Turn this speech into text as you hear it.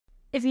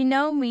If you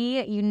know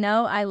me, you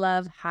know I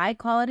love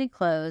high-quality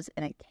clothes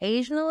and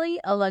occasionally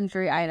a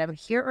luxury item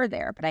here or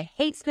there, but I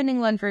hate spending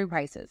luxury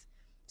prices,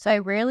 so I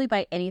rarely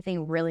buy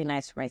anything really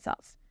nice for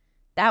myself.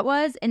 That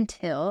was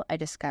until I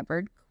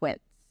discovered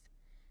Quince.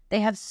 They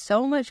have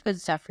so much good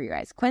stuff for you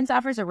guys. Quince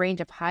offers a range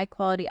of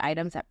high-quality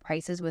items at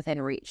prices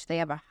within reach. They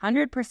have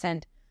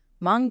 100%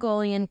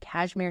 Mongolian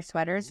cashmere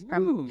sweaters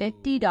from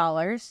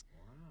 $50,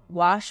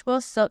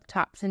 washable silk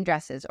tops and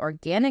dresses,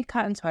 organic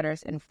cotton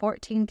sweaters, and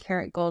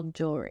 14-karat gold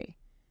jewelry.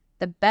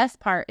 The best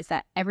part is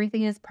that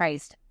everything is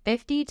priced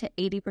 50 to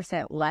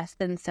 80% less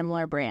than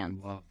similar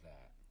brands. Love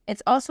that.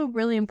 It's also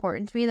really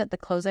important to me that the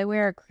clothes I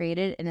wear are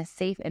created in a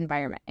safe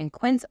environment, and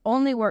Quince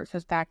only works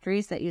with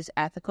factories that use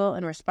ethical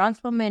and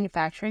responsible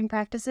manufacturing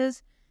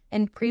practices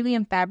and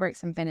premium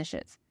fabrics and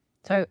finishes.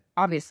 So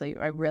obviously,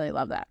 I really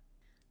love that.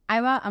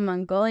 I bought a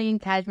Mongolian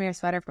cashmere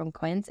sweater from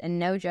Quince, and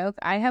no joke,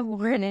 I have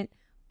worn it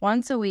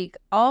once a week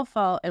all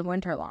fall and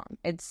winter long.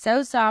 It's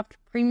so soft,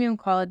 premium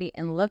quality,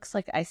 and looks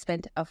like I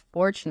spent a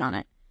fortune on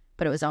it,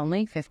 but it was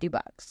only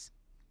 $50.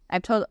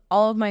 I've told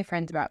all of my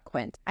friends about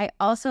Quince. I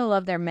also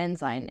love their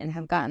men's line and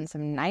have gotten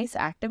some nice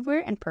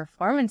activewear and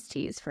performance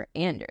tees for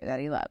Andrew that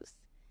he loves.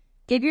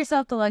 Give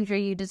yourself the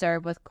luxury you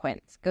deserve with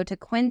Quince. Go to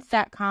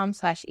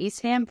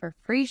quince.com/eastfam for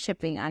free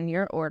shipping on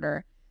your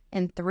order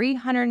and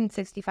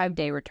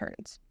 365-day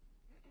returns.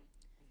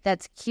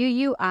 That's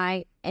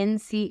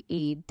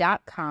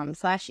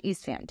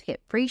QUINCE.com/eastfam to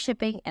get free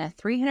shipping and a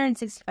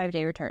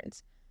 365-day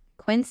returns.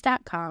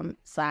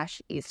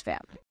 Quince.com/eastfam.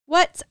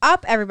 What's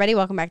up, everybody?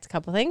 Welcome back to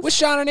Couple Things. With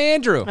Sean and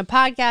Andrew. A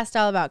podcast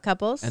all about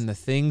couples. And the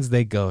things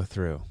they go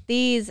through.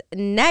 These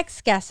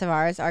next guests of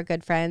ours are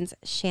good friends,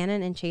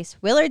 Shannon and Chase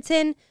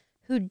Willardson,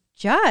 who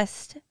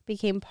just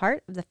became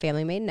part of the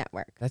Family Made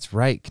Network. That's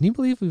right. Can you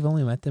believe we've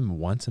only met them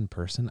once in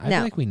person? I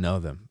feel like we know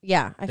them.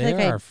 Yeah.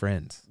 They're our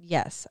friends.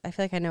 Yes. I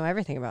feel like I know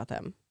everything about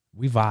them.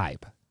 We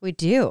vibe. We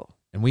do.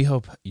 And we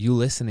hope you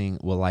listening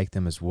will like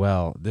them as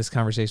well. This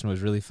conversation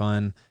was really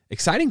fun.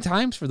 Exciting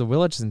times for the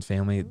Willardson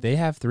family. They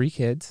have 3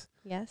 kids.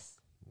 Yes.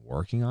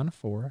 Working on a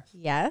 4th.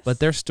 Yes. But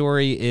their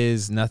story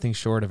is nothing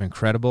short of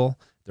incredible.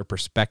 Their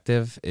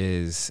perspective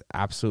is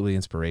absolutely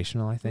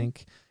inspirational, I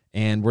think.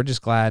 And we're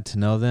just glad to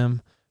know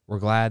them. We're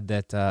glad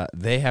that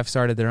they have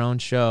started their own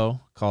show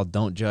called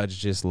Don't Judge,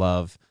 Just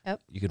Love. Yep.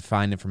 You can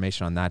find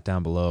information on that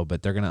down below,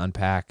 but they're going to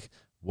unpack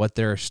what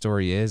their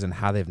story is and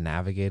how they've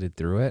navigated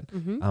through it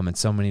in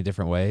so many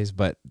different ways.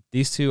 But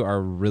these two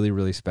are really,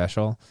 really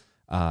special.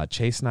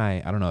 Chase and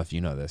I don't know if you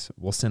know this,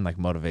 we'll send like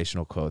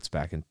motivational quotes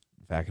back and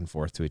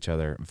forth to each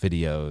other,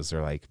 videos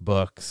or like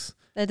books.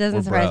 That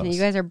doesn't surprise me. You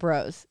guys are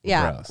bros.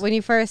 Yeah.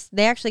 When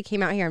they actually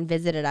came out here and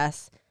visited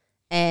us.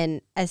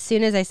 And as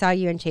soon as I saw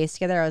you and Chase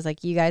together, I was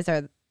like, you guys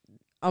are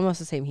almost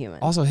the same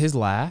human. Also, his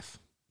laugh.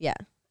 Yeah.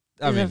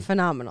 I mean,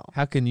 phenomenal.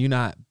 How can you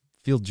not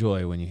feel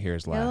joy when you hear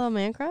his laugh? You got a little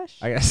man crush?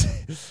 I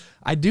guess.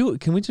 I do.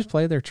 Can we just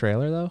play their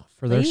trailer, though,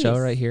 for their show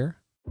right here?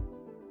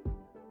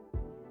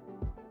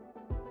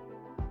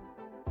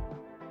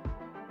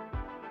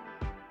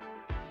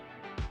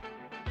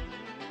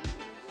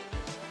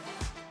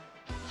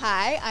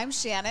 Hi, I'm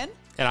Shannon.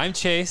 And I'm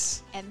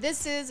Chase. And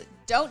this is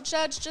Don't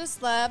Judge,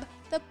 Just Love,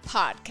 the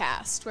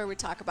podcast, where we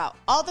talk about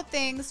all the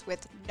things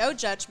with no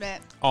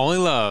judgment. Only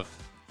love.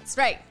 That's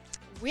right.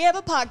 We have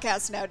a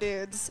podcast now,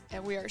 dudes,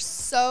 and we are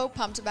so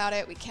pumped about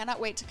it. We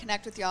cannot wait to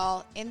connect with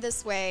y'all in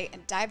this way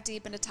and dive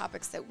deep into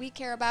topics that we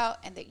care about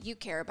and that you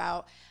care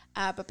about.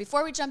 But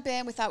before we jump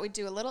in, we thought we'd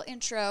do a little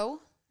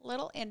intro.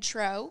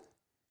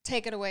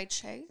 Take it away,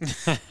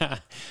 Chase.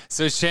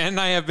 So Shannon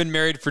and I have been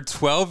married for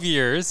 12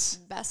 years.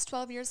 Best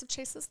 12 years of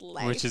Chase's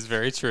life. Which is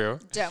very true.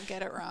 Don't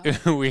get it wrong.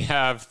 We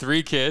have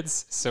 3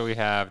 kids. So we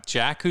have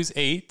Jack, who's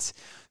 8,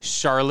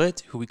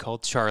 Charlotte, who we call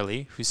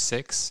Charlie, who's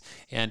 6,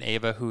 and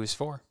Ava, who is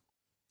 4.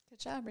 Good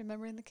job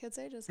remembering the kids'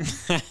 ages.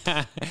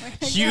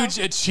 Huge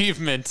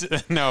achievement.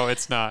 No,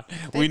 it's not.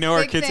 We know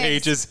our kids'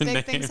 ages and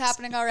names. Big things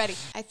happening already.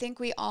 I think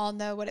we all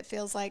know what it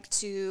feels like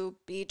to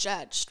be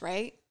judged,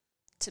 right?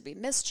 To be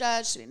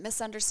misjudged, to be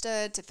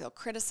misunderstood, to feel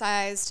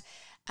criticized.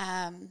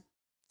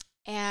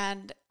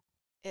 And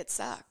it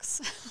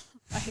sucks.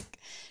 Like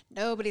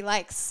nobody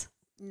likes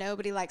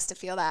to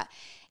feel that.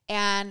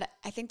 And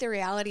I think the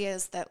reality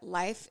is that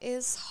life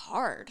is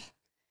hard.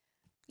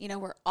 You know,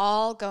 we're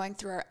all going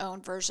through our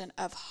own version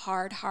of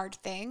hard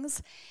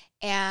things.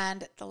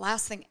 And the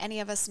last thing any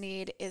of us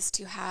need is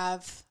to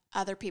have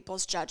other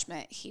people's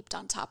judgment heaped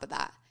on top of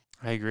that.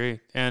 I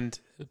agree.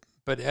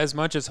 But as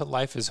much as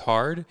life is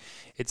hard,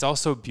 it's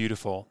also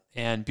beautiful.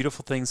 And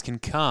beautiful things can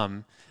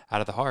come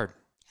out of the hard.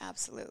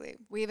 Absolutely.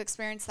 We've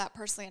experienced that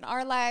personally in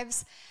our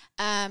lives.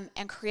 And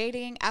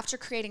after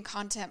creating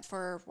content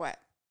for what?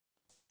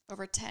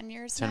 Over 10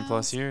 years 10 now?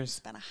 plus years.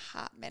 It's been a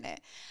hot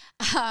minute.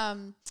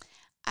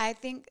 I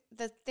think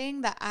the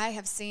thing that I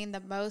have seen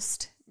the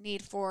most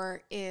need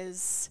for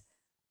is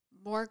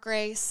more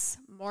grace,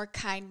 more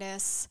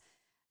kindness,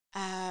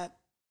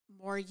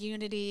 more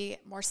unity,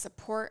 more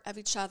support of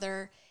each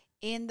other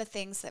in the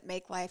things that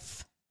make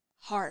life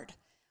hard.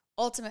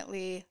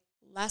 Ultimately,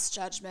 less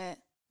judgment,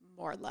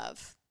 more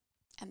love.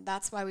 And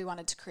that's why we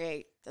wanted to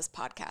create this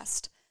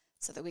podcast,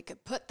 so that we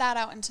could put that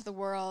out into the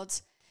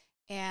world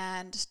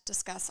and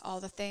discuss all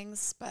the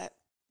things, but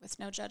with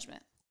no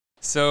judgment.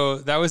 So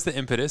that was the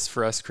impetus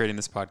for us creating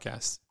this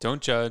podcast.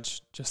 Don't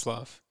judge, just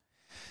love.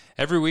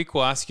 Every week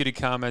we'll ask you to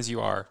come as you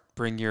are,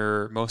 bring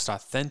your most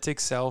authentic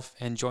self,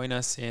 and join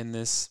us in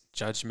this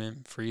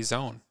judgment-free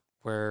zone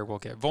where we'll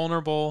get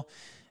vulnerable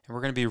and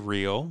we're going to be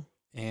real,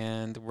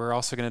 and we're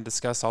also going to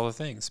discuss all the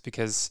things,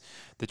 because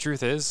the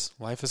truth is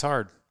life is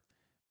hard,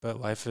 but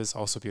life is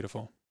also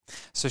beautiful.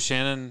 So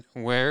Shannon,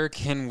 where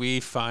can we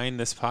find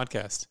this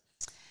podcast?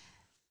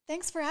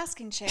 Thanks for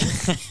asking,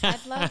 Chase.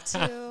 I'd love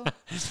to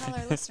tell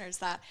our listeners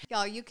that.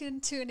 Y'all, you can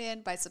tune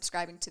in by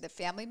subscribing to the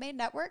Family Made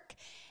Network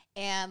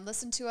and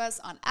listen to us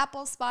on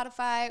Apple,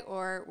 Spotify,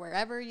 or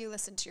wherever you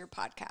listen to your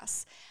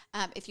podcasts.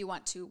 If you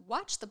want to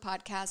watch the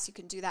podcast, you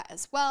can do that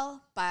as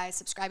well by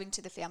subscribing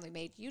to the Family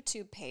Made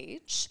YouTube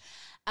page.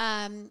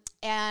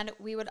 And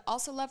we would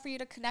also love for you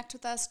to connect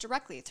with us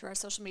directly through our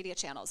social media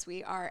channels.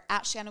 We are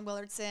at Shannon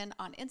Willardson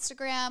on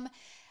Instagram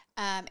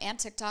and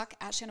TikTok,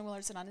 at Shannon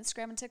Willardson on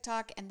Instagram and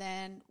TikTok, and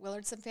then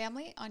Willardson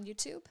Family on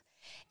YouTube.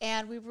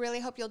 And we really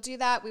hope you'll do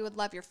that. We would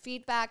love your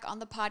feedback on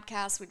the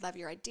podcast. We'd love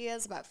your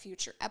ideas about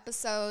future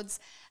episodes.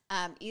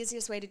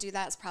 Easiest way to do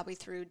that is probably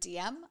through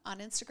DM on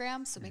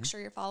Instagram, so make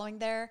sure you're following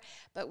there.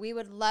 But we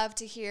would love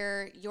to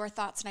hear your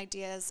thoughts and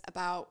ideas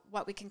about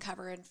what we can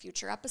cover in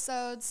future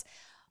episodes,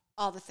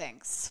 all the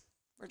things.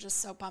 We're just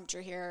so pumped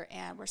you're here,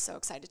 and we're so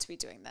excited to be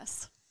doing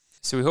this.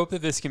 So we hope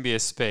that this can be a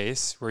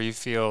space where you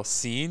feel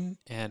seen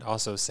and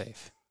also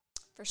safe.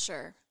 For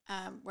sure.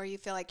 Where you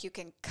feel like you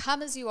can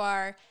come as you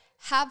are,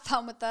 have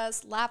fun with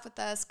us, laugh with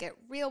us, get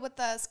real with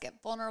us, get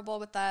vulnerable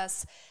with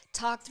us,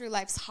 talk through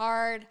life's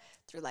hard,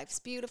 through life's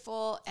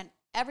beautiful, and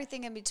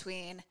everything in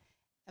between.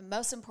 And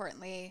most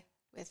importantly,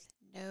 with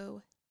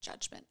no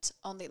judgment,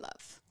 only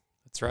love.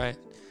 That's right.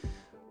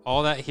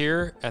 All that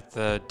here at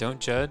the Don't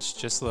Judge,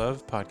 Just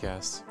Love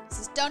podcast. This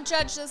is Don't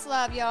Judge, Just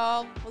Love,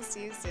 y'all. We'll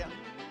see you soon.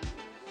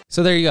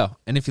 So there you go.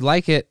 And if you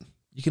like it,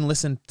 you can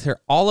listen to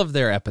all of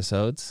their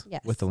episodes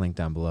with the link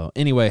down below.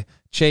 Anyway,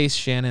 Chase,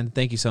 Shannon,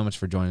 thank you so much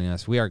for joining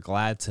us. We are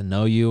glad to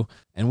know you,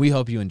 and we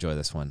hope you enjoy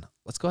this one.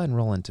 Let's go ahead and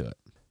roll into it.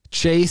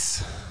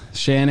 Chase,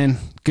 Shannon,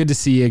 good to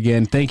see you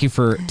again. Thank you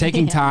for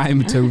taking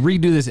time to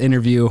redo this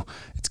interview.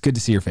 It's good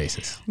to see your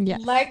faces. Yeah.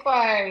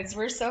 Likewise.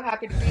 We're so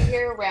happy to be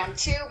here. Round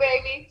 2,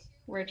 baby.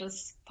 We're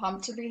just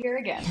pumped to be here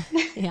again.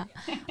 Yeah.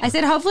 I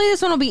said, hopefully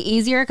this one will be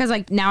easier, because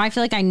like now I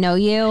feel like I know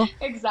you.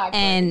 Exactly.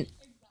 And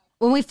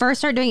when we first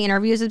start doing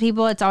interviews with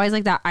people, it's always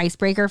like that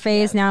icebreaker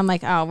phase. Yes. Now I'm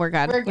like, oh, we're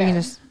good. We're We can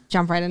good. just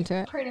jump right into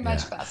it. Pretty much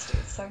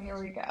besties. So here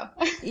we go.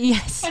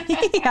 Yes.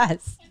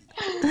 Yes.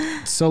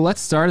 So let's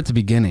start at the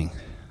beginning.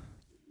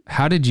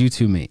 How did you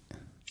two meet?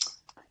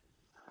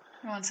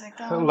 You want to take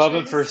that one, Love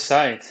at Chase? first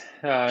sight.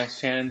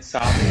 Shannon saw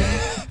me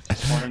and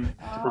wanted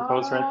to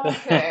propose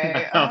right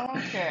there.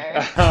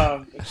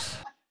 Okay.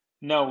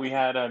 No, we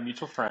had a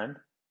mutual friend,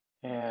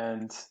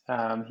 and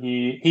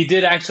he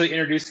did actually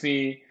introduce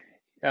me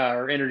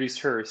or introduced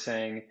her,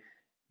 saying,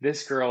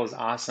 "This girl is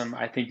awesome.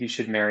 I think you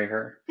should marry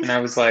her." And I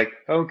was like,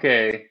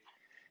 "Okay,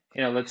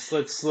 let's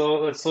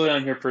slow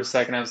down here for a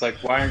second." I was like,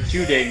 "Why aren't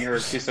you dating her?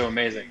 She's so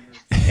amazing."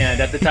 And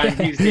at the time,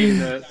 he was dating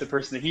the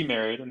person that he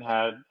married and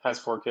has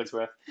 4 kids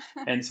with.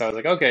 And so I was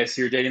like, "Okay,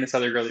 so you're dating this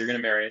other girl that you're going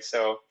to marry.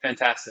 So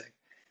fantastic."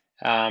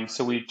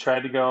 So we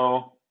tried to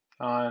go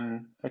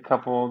on a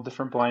couple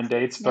different blind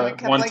dates, Yeah, we but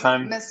kept, one like,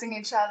 time missing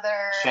each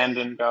other.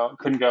 Shannon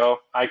couldn't go.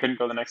 I couldn't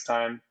go the next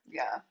time.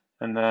 Yeah.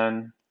 And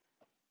then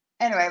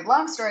Anyway,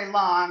 long story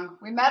long,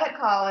 we met at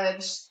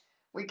college.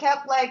 We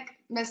kept like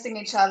missing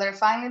each other.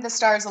 Finally, the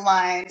stars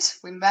aligned.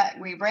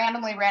 We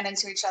randomly ran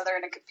into each other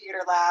in a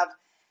computer lab.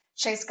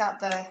 Chase got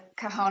the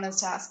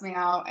cojones to ask me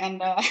out,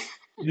 and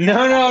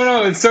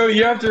No. So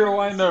you have to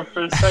rewind though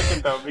for a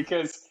second though,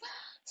 because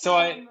so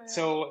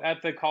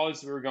at the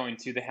college that we were going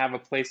to, they have a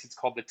place that's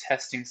called the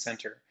testing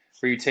center,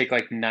 where you take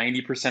like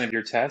 90% of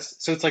your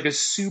tests. So it's like a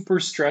super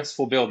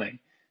stressful building.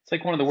 It's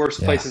like one of the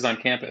worst places on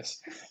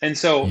campus. And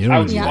so I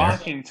was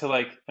walking to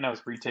and I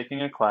was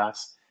retaking a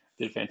class.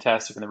 Did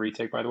fantastic in the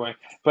retake, by the way.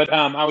 But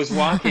I was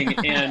walking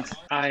and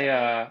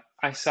I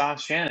saw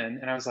Shannon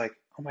and I was like,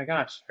 oh my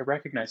gosh, I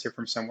recognize her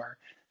from somewhere,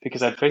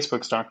 because I'd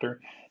Facebook stalked her.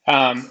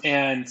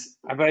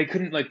 But I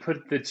couldn't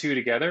put the two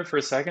together for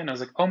a second. I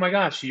was like, oh my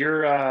gosh, we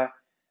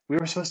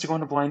were supposed to go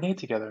on a blind date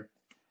together.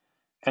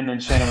 And then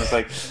Shannon was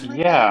like,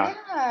 yeah.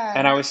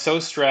 And I was so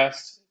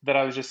stressed that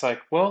I was just like,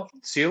 well,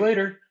 see you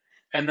later.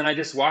 And then I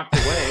just walked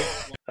away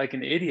like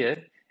an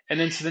idiot. And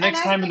then so the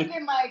next time,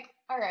 thinking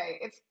all right,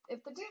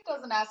 if the dude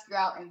doesn't ask you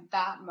out in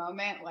that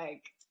moment,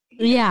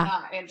 he's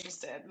not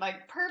interested.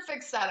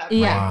 Perfect setup.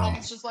 Yeah. Right? Wow. And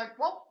it's just like,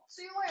 well,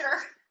 see you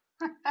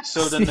later.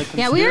 So then the computer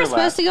Yeah, we were lab,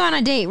 supposed to go on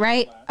a date,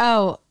 right?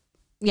 Oh,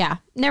 yeah.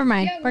 Never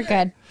mind. Yeah, We're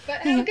good. But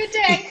have a good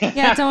day.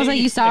 Yeah, it's almost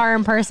like you saw her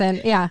in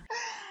person. Yeah.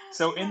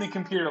 So in the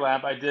computer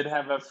lab, I did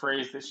have a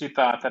phrase that she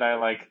thought that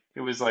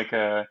it was like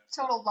a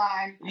Total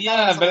line.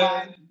 yeah,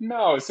 but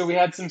no. So we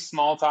had some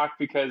small talk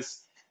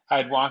because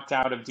I'd walked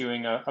out of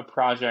doing a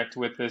project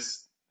with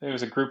this it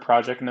was a group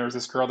project, and there was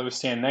this girl that was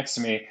standing next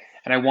to me,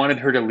 and I wanted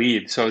her to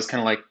leave, so I was kind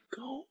of like,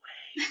 go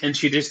away, and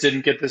she just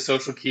didn't get the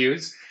social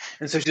cues,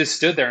 and so she just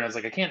stood there, and I was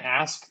like, I can't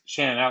ask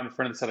Shannon out in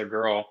front of this other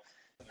girl.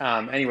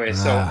 Anyway,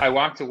 so I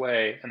walked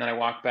away, and then I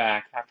walked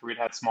back after we'd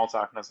had small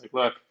talk, and I was like,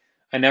 look,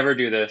 I never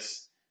do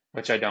this,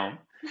 which I don't.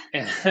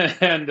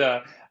 And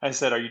I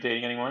said, are you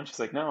dating anyone? She's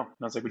like, no. And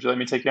I was like, would you let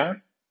me take you out?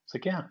 It's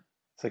like, yeah.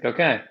 It's like,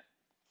 okay.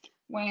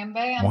 Wham,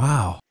 bam.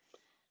 Wow.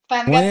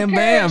 Finally got the Wham,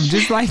 bam. courage.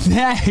 Just like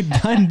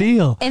that. Done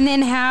deal. And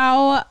then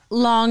how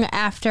long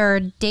after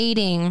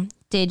dating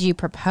did you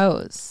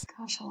propose?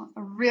 Gosh,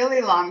 a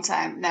really long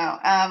time. No,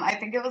 I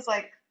think it was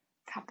like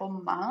a couple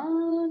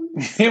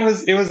months. It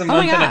was a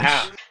month and a gosh.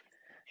 half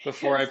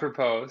before I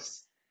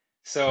proposed.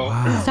 So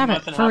Wow. it was a Stop it.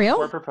 month and a For half real?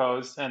 before I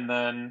proposed, and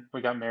then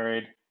we got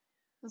married.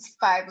 It was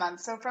 5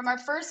 months. So from our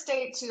first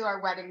date to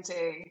our wedding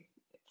day,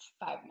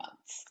 5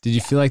 months. Did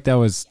you feel like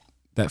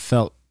that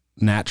felt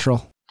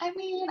natural? I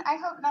mean, I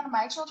hope none of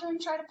my children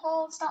try to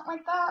pull a stunt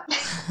like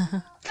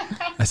that.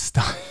 A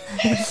stunt.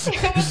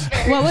 It was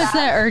very What was the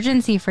bad.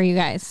 urgency for you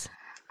guys?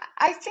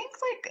 I think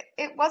like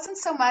it wasn't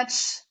so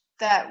much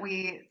that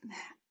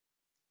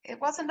it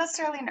wasn't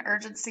necessarily an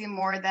urgency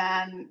more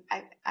than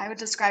I would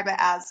describe it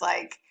as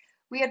like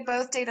we had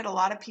both dated a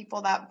lot of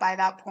people that by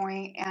that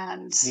point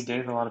and You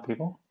dated a lot of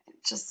people?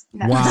 just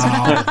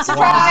Wow. surprise.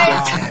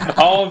 Wow.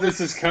 All of this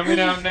is coming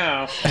out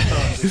now.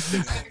 It's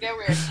gonna get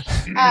weird.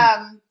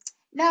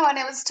 No, and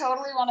it was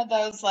totally one of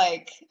those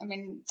like, I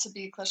mean, to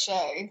be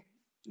cliche,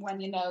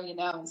 when you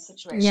know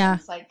situations. Yeah.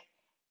 Like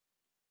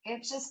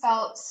it just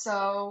felt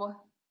so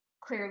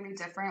clearly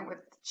different with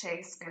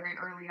Chase very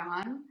early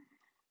on.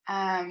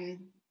 And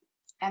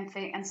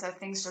so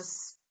things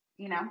just,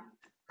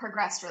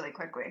 progressed really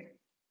quickly.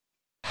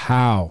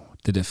 How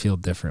did it feel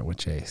different with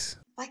Chase?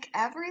 Like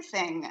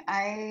everything.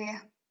 I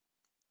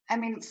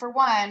mean, for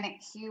one,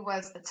 he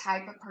was the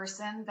type of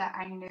person that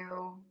I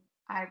knew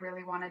I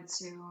really wanted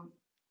to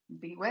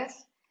be with.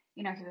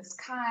 He was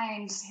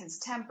kind, his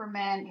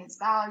temperament, his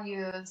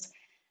values.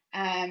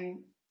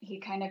 He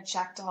kind of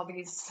checked all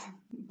these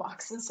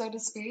boxes, so to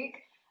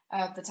speak,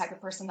 of the type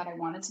of person that I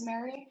wanted to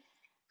marry.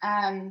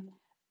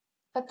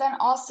 But then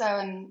also,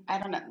 and I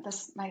don't know,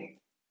 this might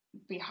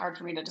be hard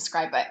for me to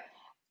describe, but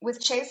with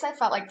Chase, I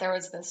felt like there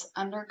was this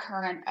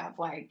undercurrent of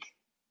like,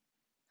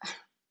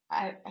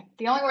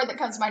 the only word that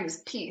comes to mind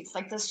is peace.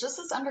 Like there's just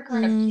this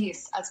undercurrent of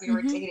peace as we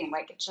were dating.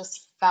 Like it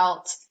just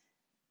felt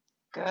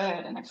good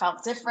and it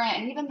felt different.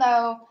 And even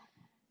though,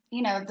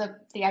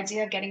 the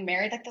idea of getting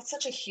married, like that's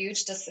such a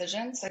huge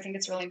decision. So I think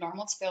it's really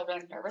normal to feel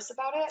really nervous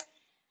about it.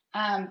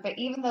 But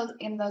even though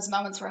in those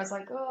moments where I was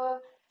like, oh,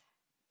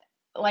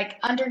 like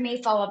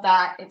underneath all of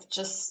that, it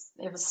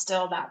was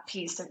still that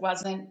peace. It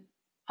wasn't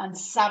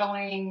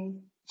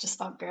unsettling, just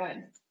felt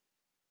good.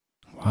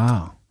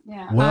 Wow.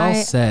 Yeah. Well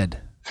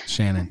said,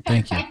 Shannon.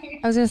 Thank you. I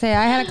was going to say,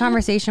 I had a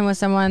conversation with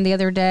someone the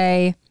other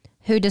day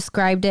who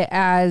described it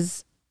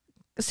as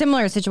a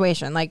similar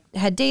situation, like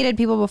had dated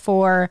people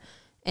before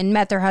and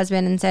met their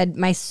husband and said,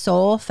 my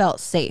soul felt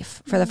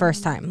safe for the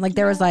first time. Like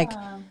there was like,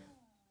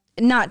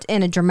 not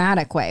in a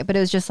dramatic way, but it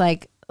was just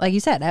like you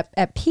said,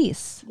 at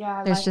peace.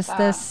 Yeah, There's like just that.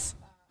 this.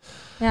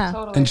 Yeah.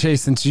 Totally. And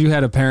Chase, since you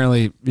had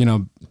apparently,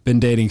 been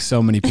dating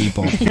so many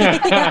people,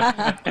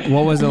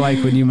 what was it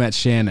like when you met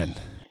Shannon?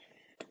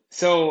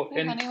 So,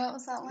 Hey, honey, what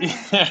was that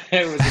like?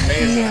 it was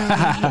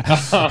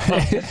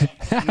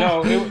amazing.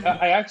 No,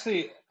 I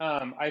actually,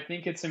 I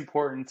think it's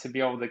important to be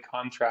able to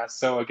contrast.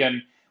 So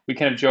again, we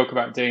kind of joke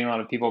about dating a lot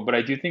of people, but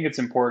I do think it's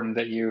important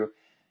that you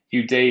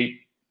date,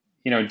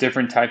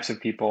 different types of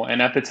people.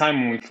 And at the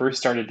time when we first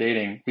started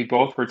dating, we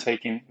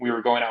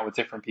were going out with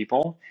different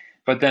people.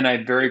 But then I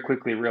very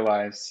quickly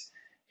realized,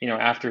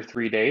 after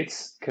 3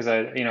 dates, because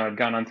I'd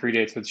gone on 3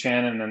 dates with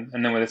Shannon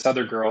and then with this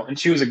other girl, and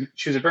she was a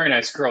very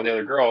nice girl, the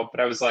other girl, but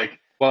I was like,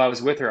 while I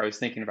was with her, I was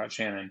thinking about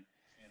Shannon.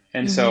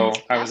 And so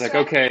I was like,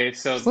 okay,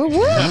 so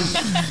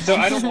so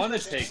I don't want to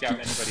take out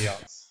anybody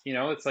else.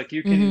 It's like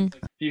you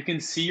can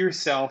see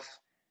yourself,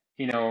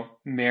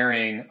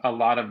 marrying a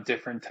lot of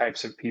different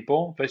types of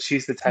people, but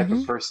she's the type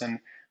of person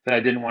that I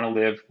didn't want to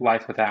live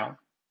life without.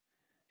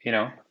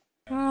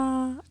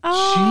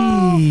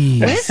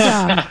 Jeez.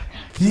 Wisdom.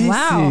 This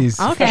Wow. is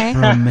Okay.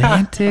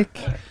 romantic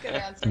Good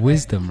answer.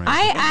 wisdom right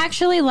I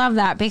actually love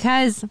that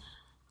because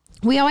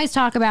we always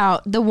talk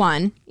about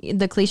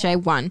the cliche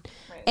one,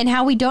 and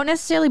how we don't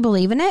necessarily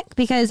believe in it,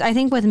 because I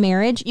think with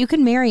marriage, you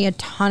can marry a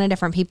ton of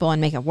different people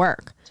and make it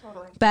work.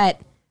 Totally. But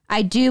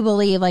I do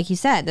believe, like you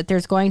said, that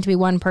there's going to be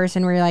one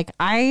person where you're like,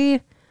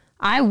 I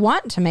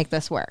want to make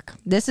this work.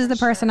 This is the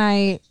person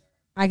I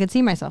could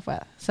see myself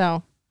with.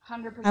 So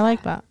 100%. I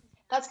like that.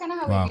 That's kind of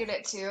how Wow. we viewed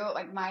it too.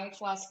 Like my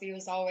philosophy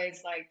was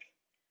always like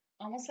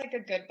almost like a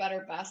good,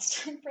 better,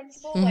 best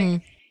principle.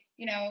 Like,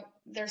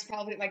 there's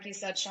probably, like you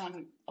said,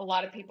 Sean, a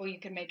lot of people you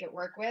can make it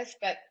work with,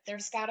 but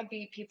there's got to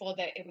be people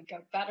that it would go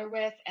better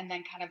with, and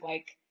then kind of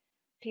like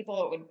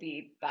people it would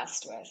be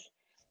best with.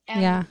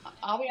 And Yeah.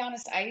 I'll be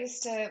honest, I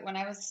used to, when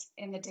I was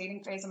in the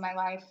dating phase of my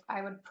life,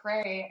 I would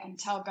pray and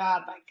tell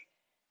God, like,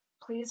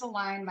 please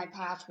align my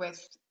path with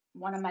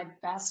one of my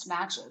best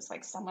matches,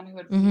 like someone who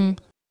would Mm-hmm. be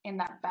in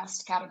that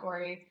best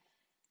category.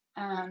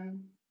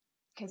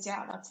 Cause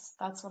yeah,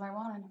 that's what I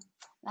wanted.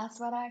 That's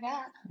what I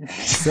got.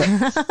 So,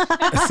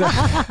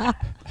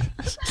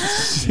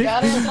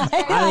 Got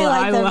it. I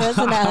like the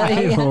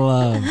personality.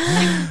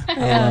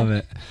 I love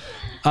it.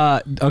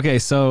 Okay,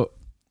 so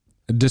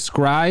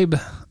describe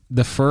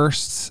the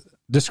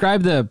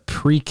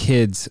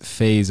pre-kids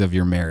phase of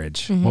your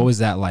marriage. Mm-hmm. What was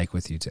that like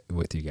with you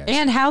guys?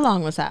 And how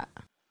long was that?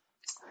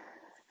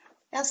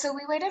 Yeah, so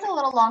we waited a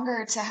little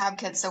longer to have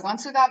kids. So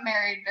once we got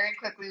married, very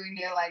quickly we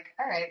knew like,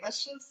 all right,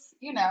 let's just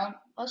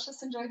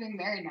enjoy being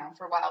married now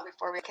for a while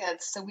before we have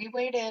kids. So we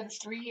waited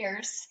 3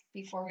 years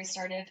before we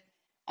started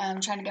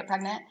trying to get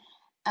pregnant.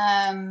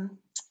 And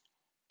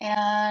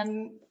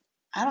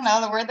I don't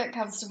know, the word that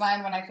comes to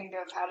mind when I think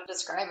of how to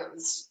describe it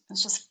was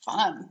just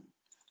fun.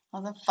 It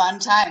was a fun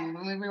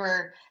time. We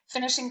were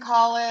finishing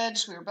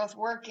college, we were both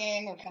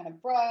working, we were kind of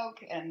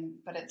broke,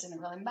 but it didn't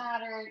really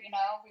matter,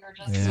 we were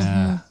just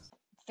Yeah.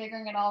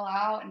 figuring it all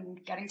out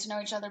and getting to know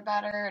each other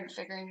better and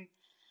figuring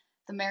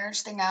the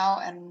marriage thing out,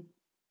 and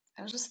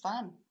it was just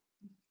fun.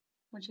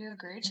 Would you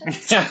agree,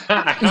 Chase?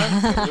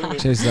 Absolutely.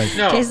 Chase is like,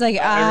 No, Jay's like,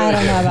 I I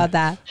don't know about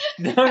that.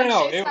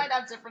 no. Chase might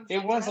have different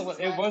It was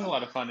sentiments, it but- was a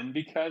lot of fun, and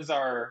because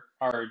our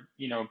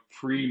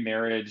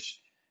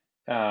pre-marriage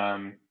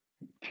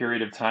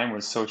period of time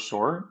was so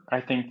short, I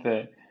think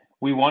that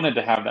we wanted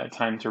to have that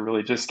time to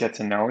really just get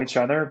to know each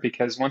other,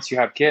 because once you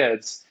have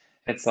kids,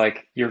 it's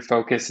like your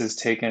focus is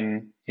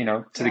taken,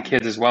 to the Yeah.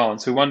 kids as well.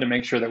 And so we wanted to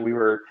make sure that we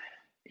were,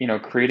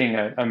 creating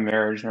a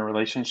marriage and a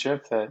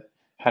relationship that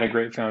had a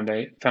great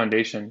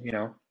foundation,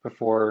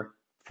 before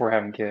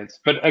having kids.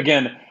 But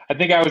again, I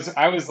think I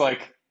was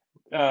like,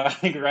 I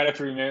think right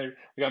after we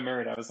got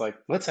married, I was like,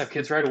 let's have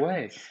kids right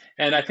away.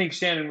 And I think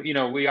Shannon,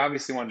 we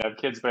obviously wanted to have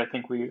kids, but I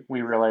think we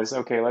realized,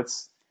 okay,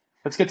 let's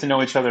get to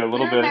know each other a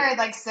little We were bit. married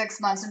like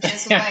 6 months, and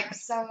Chase was like,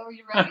 "So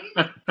you ready?"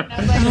 And I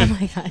was like, Oh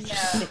my gosh.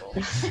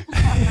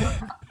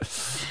 "No."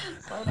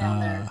 Slow down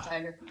there,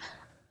 Tiger.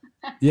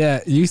 yeah,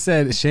 you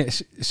said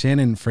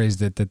Shannon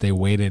phrased it that they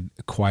waited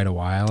quite a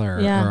while, or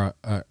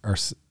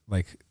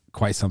like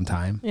quite some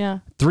time. Yeah.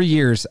 3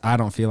 years, I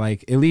don't feel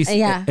like, at least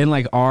Yeah. in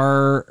like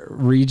our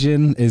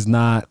region, is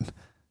not.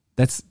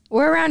 That's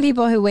We're around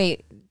people who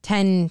wait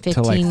 10, till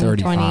 15, like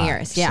 35. 20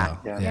 years. Yeah. So,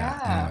 Yeah. Yeah.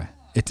 Anyway,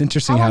 it's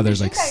interesting How how long there's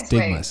did like you guys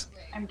stigmas,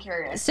 wait? I'm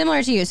curious.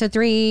 Similar to you. So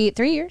three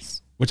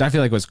years. which I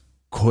feel like was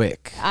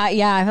quick.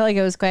 Yeah, I feel like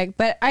it was quick,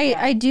 but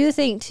I do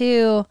think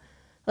too,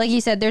 like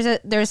you said,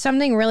 there's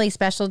something really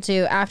special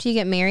too. After you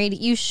get married,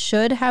 you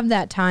should have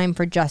that time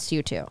for just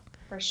you two,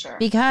 For sure.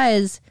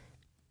 because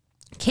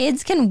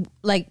kids can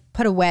like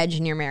put a wedge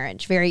in your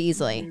marriage very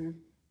easily. Mm-hmm.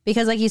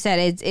 Because like you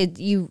said,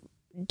 you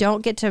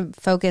don't get to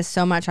focus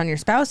so much on your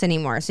spouse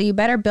anymore. So you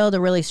better build a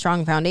really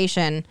strong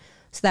foundation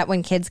so that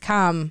when kids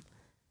come,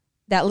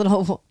 that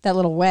little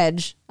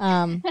wedge,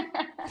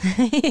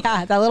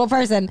 yeah, that little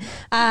person,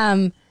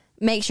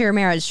 makes your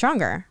marriage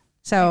stronger.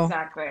 So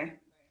Exactly.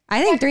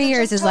 I think 3 It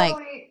years just is like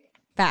totally-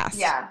 fast.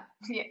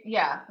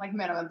 Yeah, like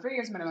minimum 3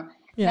 years minimum.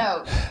 Yeah.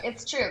 No,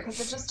 it's true, because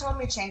it just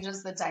totally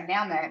changes the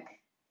dynamic,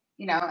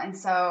 and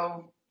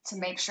so to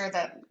make sure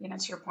that,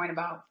 to your point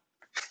about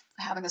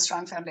having a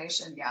strong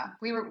foundation,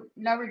 we were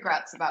no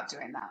regrets about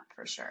doing that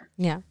for sure.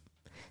 Yeah.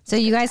 So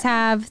you guys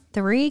have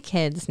 3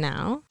 kids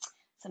now.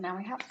 So now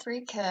we have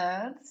 3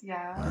 kids.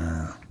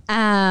 Yeah.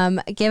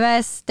 Give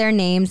us their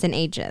names and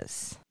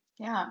ages.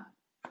 Yeah.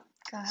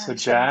 Go ahead. So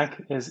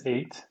Jack is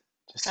 8,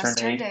 just Just turned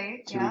turned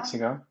 8 8, 2 yeah. weeks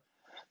ago.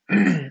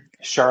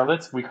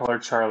 Charlotte, we call her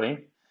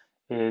Charlie,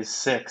 is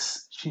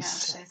 6. She's Yeah,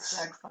 6. she's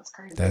 6. That's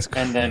crazy. That's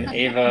And then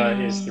Ava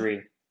is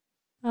 3.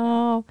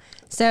 Oh,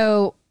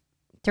 so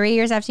 3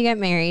 years after you get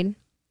married,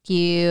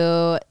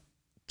 you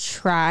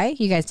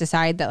guys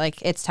decide that like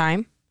it's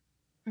time.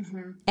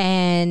 Mm-hmm.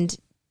 And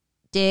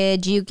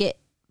did you get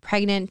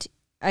pregnant?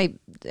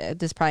 This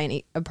is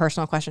probably a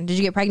personal question. Did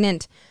you get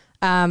pregnant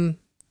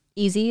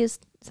easy? Is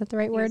that the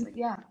right word?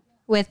 Yeah.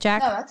 With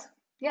Jack? No,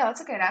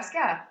 that's a good ask.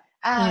 Yeah.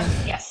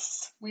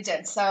 Yes, we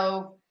did.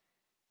 So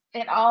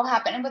it all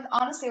happened, and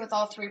honestly, with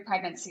all 3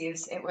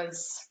 pregnancies, it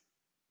was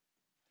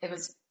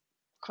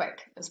quick.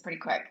 It was pretty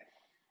quick.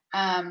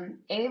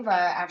 Ava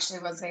actually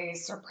was a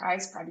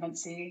surprise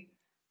pregnancy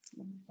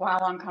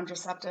while on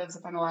contraceptives,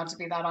 if I'm allowed to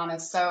be that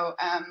honest. So,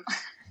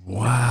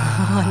 wow.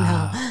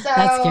 Oh no, so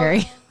that's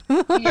scary.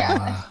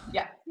 yeah.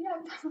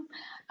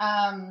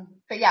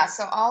 But yeah,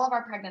 so all of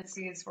our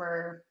pregnancies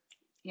were,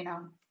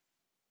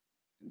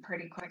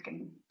 pretty quick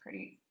and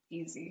pretty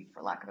easy,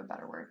 for lack of a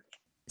better word.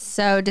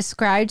 So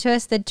describe to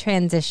us the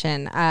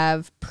transition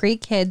of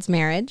pre-kids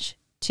marriage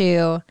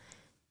to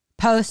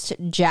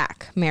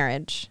post-Jack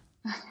marriage.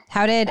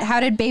 How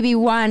did baby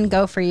 1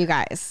 go for you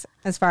guys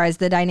as far as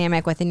the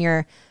dynamic within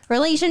your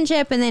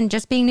relationship and then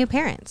just being new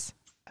parents?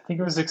 I think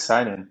it was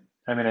exciting.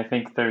 I mean, I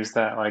think there's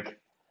that, like,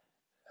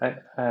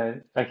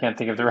 I can't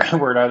think of the right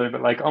word either,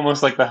 but like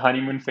almost like the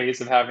honeymoon phase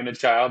of having a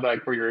child,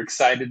 like where you're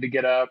excited to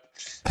get up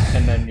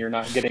and then you're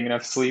not getting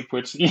enough sleep,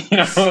 which, depending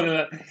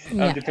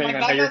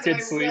on how your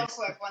kids sleep. Real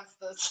quick once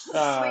the sleep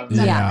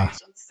Yeah.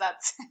 deprivation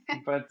That's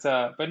but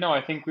no,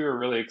 I think we were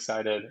really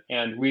excited,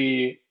 and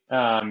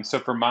so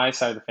for my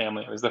side of the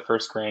family, it was the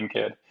first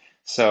grandkid,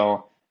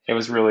 so it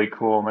was really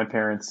cool. My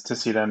parents to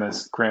see them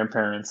as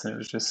grandparents, and it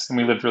was just, and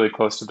we lived really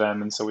close to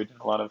them, and so we did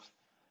a lot of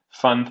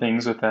fun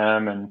things with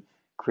them, and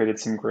created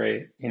some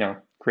great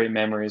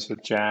memories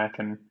with Jack,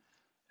 and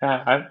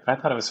yeah, I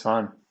thought it was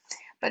fun.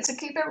 But to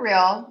keep it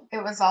real,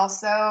 it was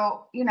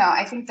also,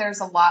 I think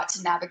there's a lot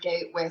to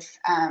navigate with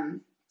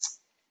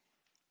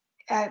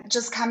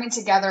just coming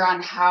together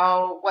on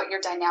what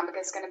your dynamic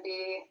is going to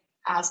be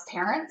as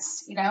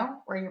parents,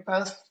 where you're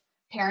both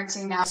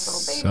parenting now, this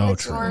little baby So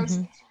that's true. yours.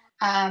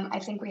 I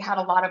think we had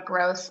a lot of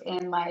growth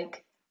in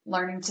like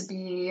learning to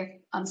be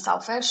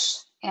unselfish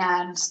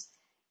and,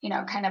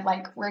 kind of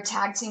like we're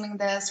tag teaming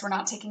this. We're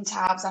not taking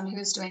tabs on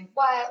who's doing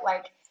what.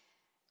 Like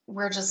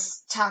we're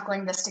just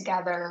tackling this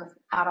together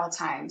at all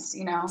times,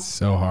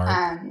 So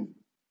hard.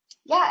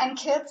 Yeah, and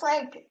kids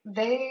like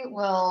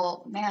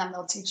they'll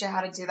teach you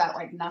how to do that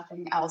like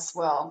nothing else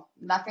will.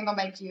 Nothing will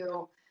make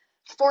you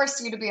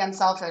force you to be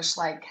unselfish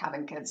like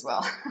having kids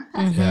will.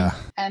 Yeah.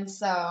 And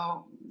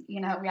so,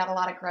 we had a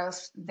lot of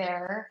growth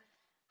there.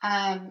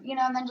 And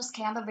then just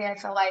candidly, I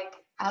feel like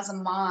as a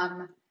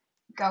mom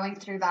going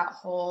through that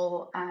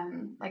whole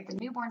like the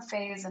newborn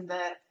phase and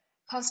the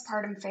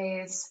postpartum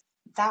phase,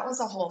 that was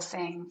a whole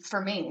thing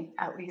for me,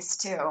 at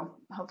least too.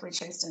 Hopefully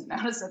Chase didn't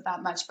notice it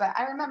that much, but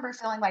I remember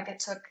feeling like it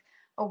took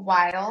a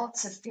while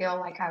to feel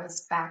like I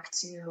was back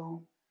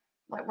to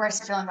where I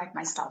was feeling like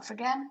myself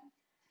again,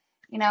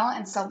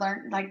 and so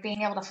like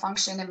being able to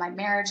function in my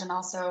marriage and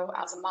also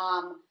as a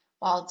mom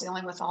while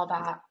dealing with all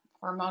that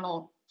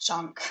hormonal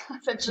junk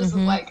that just is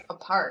like a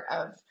part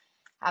of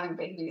having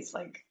babies.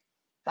 Like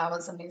that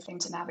was a new thing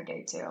to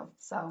navigate too.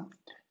 So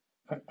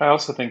I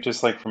also think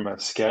just like from a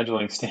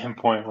scheduling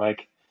standpoint,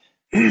 like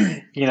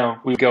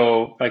we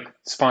go like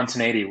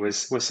spontaneity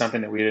was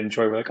something that we'd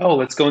enjoy. We're like, oh,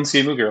 let's go and see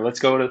a movie, or let's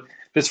go to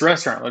this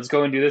restaurant, let's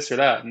go and do this or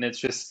that, and it's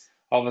just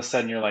all of a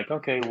sudden you're like,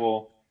 okay,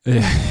 well,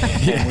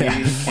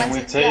 can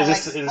we take? Is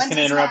this going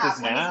to interrupt his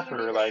nap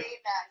or like?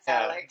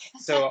 Yeah.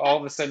 So all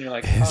of a sudden you're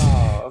like,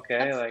 oh,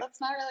 okay, like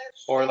that's not really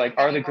or like,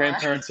 are the anymore.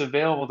 grandparents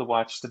available to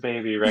watch the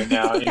baby right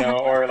now?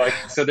 Or like,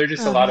 so there's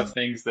just a lot of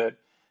things that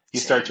you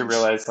start to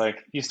realize,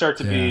 like you start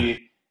to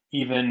be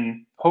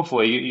even,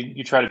 hopefully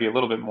you try to be a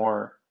little bit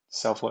more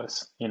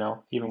selfless,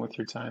 even with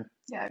your time.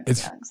 Yeah,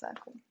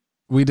 exactly.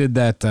 We did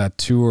that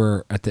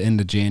tour at the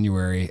end of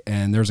January,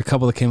 and there was a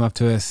couple that came up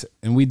to us,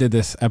 and we did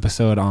this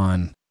episode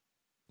on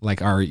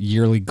like our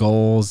yearly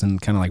goals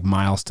and kind of like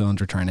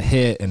milestones we're trying to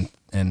hit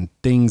and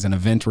things and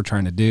events we're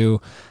trying to do.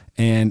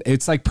 And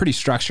it's like pretty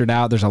structured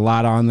out. There's a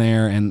lot on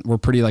there, and we're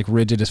pretty like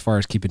rigid as far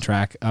as keeping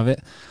track of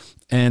it.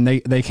 And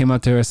they came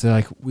up to us, they're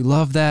like, we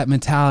love that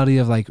mentality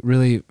of like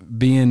really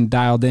being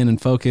dialed in and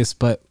focused,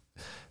 but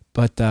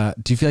do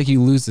you feel like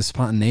you lose the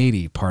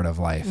spontaneity part of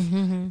life?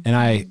 And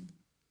I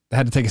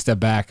had to take a step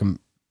back and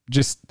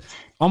just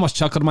almost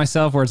chuckled to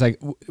myself, where it's like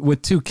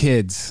with two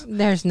kids,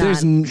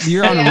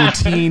 you're on a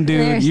routine,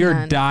 dude.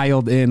 You're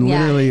dialed in,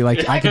 literally.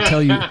 Like I could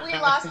tell you, we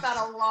lost that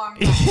a long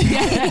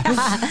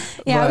time.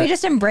 But, we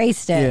just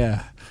embraced it.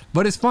 Yeah,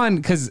 but it's fun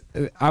because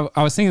I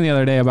was thinking the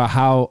other day about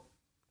how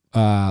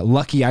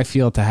lucky I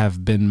feel to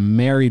have been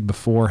married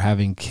before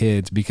having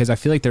kids, because I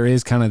feel like there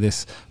is kind of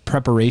this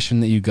preparation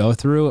that you go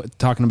through,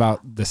 talking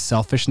about the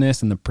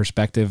selfishness and the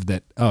perspective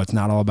that, oh, it's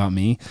not all about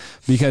me,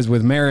 because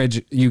with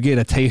marriage you get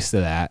a taste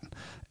of that.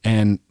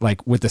 And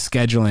like with the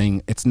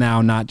scheduling, it's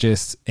now not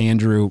just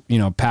Andrew,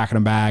 packing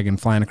a bag and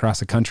flying across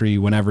the country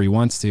whenever he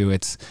wants to.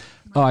 It's,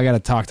 oh, I got to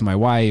talk to my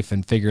wife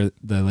and figure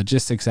the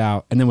logistics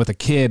out. And then with a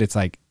kid, it's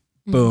like,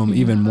 boom,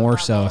 even more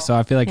so. So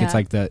I feel like it's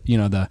like the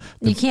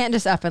you can't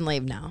just up and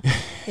leave now.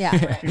 Yeah.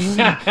 Make sure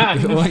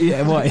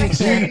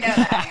you know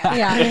that.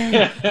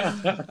 Yeah.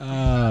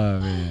 Oh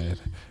man.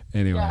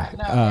 Anyway,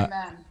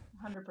 amen.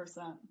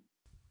 100%.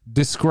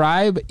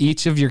 Describe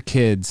each of your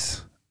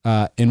kids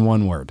in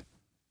one word.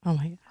 Oh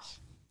my gosh.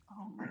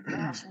 Oh my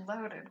gosh,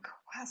 loaded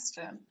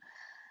question.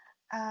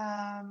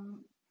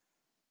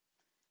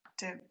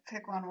 To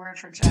pick one word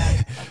for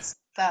Jack,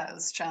 that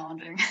is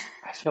challenging.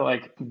 I feel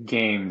like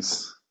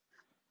games.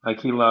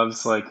 Like he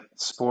loves like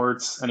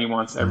sports, and he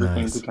wants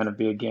everything to kind of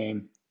be a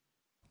game.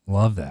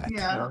 Love that.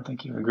 Yeah. I don't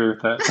think you agree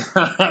with that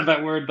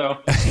that word though.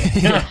 Do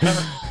you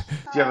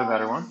have a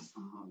better one?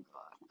 Oh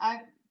God,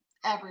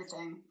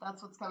 everything.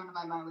 That's what's coming to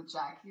my mind with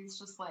Jack. He's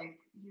just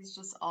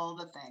all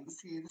the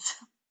things.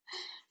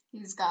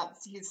 He's got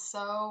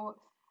so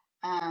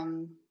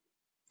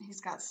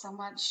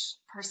much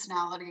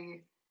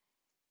personality,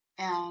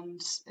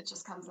 and it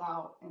just comes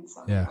out in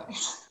so many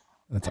ways.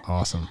 That's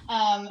awesome.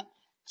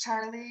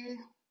 Charlie,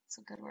 it's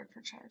a good word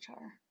for Char.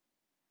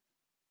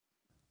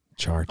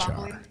 Char.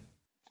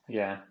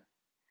 Yeah.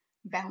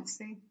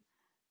 Bouncy.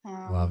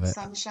 Love it.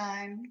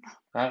 Sunshine.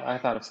 I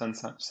thought of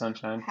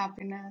sunshine.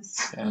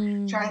 Happiness.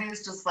 Yeah. Charlie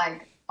is just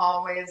like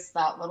always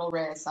that little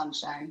ray of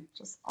sunshine,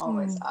 just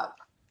always up.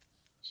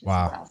 She's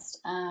the best.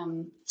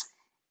 And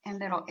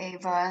little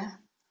Ava.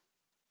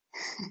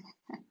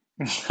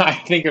 I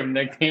think of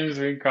nicknames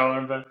we call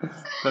her, but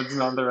that's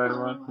not the right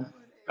one.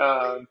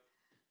 Uh,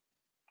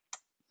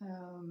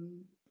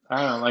 Um,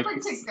 I don't know, like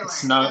particular.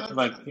 snug,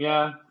 like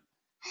yeah.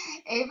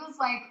 Ava's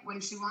like, when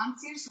she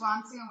wants you,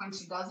 and when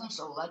she doesn't,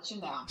 she'll let you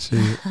know.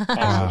 Absolutely.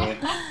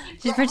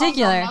 She's Homegirl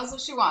particular. knows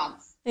what she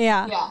wants.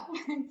 Yeah. Yeah,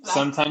 exactly.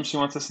 Sometimes she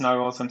wants to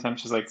snuggle.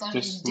 Sometimes she's like,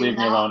 Sometimes just do leave me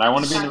that, alone. I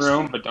want to be in the touch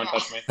room, me. but don't Yeah.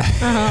 touch me.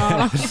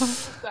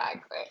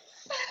 Exactly.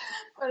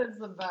 But it's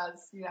the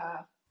best.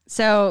 Yeah.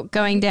 So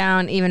going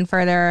down even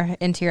further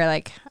into your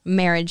like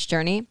marriage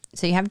journey.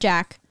 So you have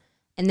Jack,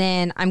 and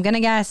then I'm going to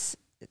guess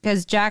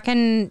because Jack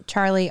and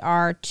Charlie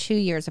are 2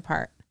 years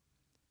apart.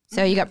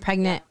 So you got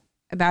pregnant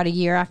about a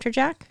year after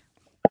Jack?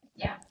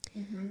 Yeah.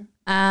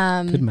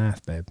 Good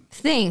math, babe.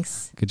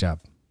 Thanks. Good job.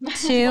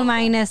 2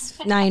 minus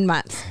 9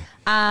 months.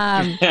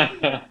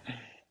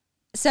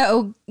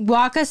 So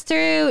walk us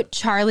through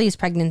Charlie's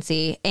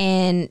pregnancy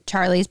and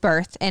Charlie's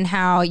birth and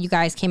how you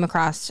guys came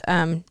across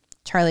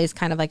Charlie's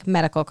kind of like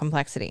medical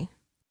complexity.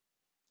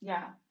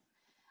 Yeah.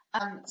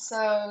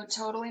 So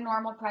totally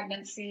normal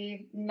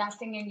pregnancy,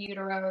 nothing in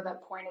utero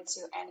that pointed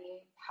to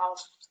any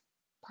health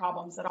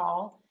problems at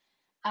all.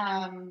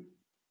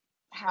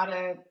 Had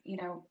a,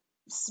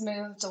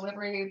 smooth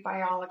delivery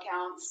by all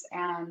accounts.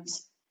 And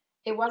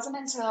it wasn't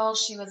until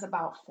she was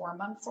about 4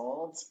 months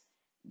old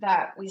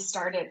that we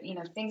started,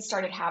 things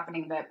started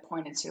happening that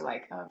pointed to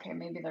like, okay,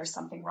 maybe there's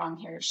something wrong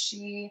here.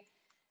 She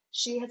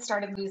had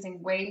started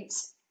losing weight.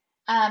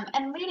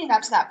 And leading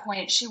up to that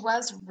point, she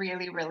was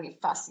really, really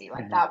fussy.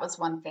 Like that was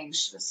one thing.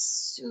 She was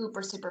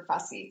super, super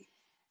fussy.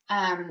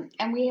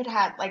 And we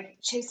had like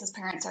Chase's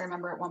parents, I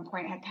remember at one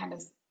point had kind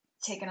of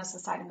taken us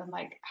aside and been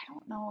like, I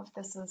don't know if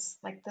this is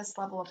like this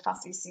level of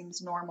fussy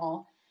seems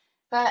normal.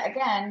 But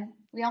again,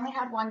 we only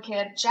had one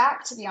kid.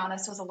 Jack, to be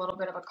honest, was a little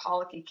bit of a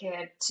colicky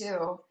kid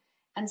too.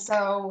 And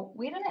so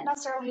we didn't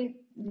necessarily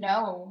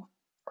know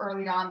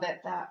early on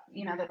that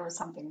there was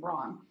something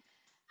wrong.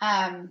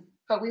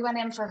 But we went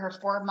in for her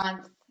 4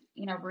 month,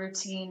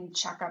 routine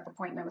checkup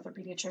appointment with her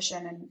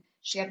pediatrician, and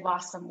she had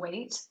lost some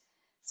weight.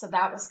 So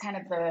that was kind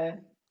of the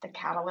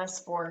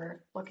catalyst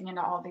for looking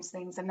into all these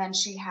things. And then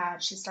she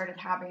started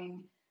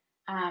having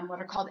what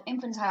are called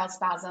infantile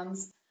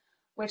spasms,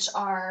 which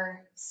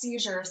are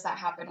seizures that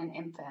happen in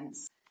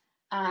infants.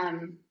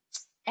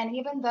 And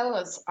even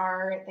those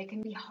they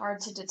can be hard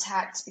to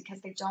detect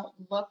because they don't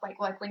look like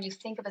when you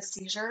think of a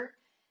seizure,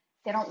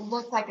 they don't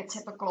look like a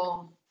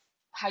typical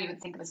how you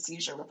would think of a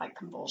seizure with like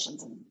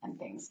convulsions and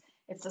things.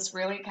 It's this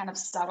really kind of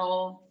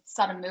subtle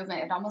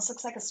movement. It almost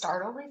looks like a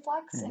startle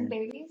reflex in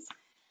babies.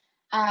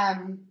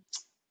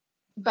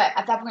 But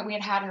at that point we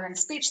had her in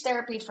speech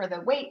therapy for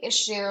the weight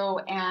issue,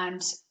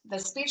 and the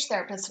speech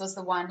therapist was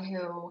the one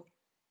who,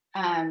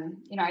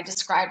 I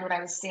described what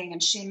I was seeing,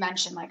 and she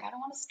mentioned like, I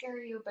don't want to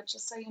scare you, but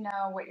just so you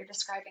know what you're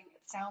describing,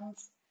 it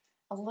sounds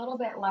a little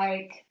bit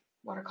like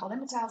what are called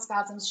infantile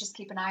spasms. Just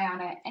keep an eye on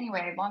it.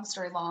 Anyway, long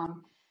story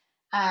long,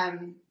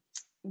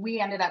 we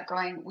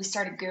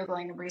started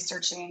Googling and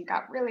researching,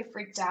 got really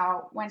freaked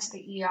out, went to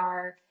the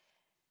ER,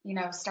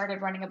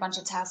 started running a bunch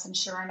of tests, and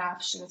sure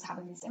enough, she was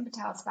having these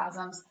infantile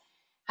spasms.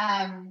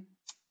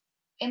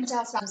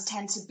 Infantile spasms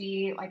tend to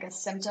be like a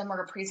symptom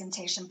or a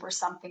presentation for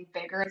something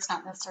bigger. It's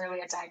not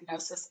necessarily a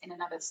diagnosis in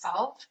and of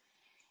itself.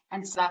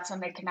 And so that's when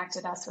they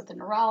connected us with the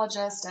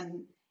neurologist,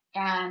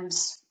 and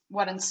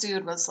what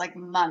ensued was like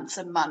months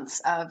and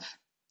months of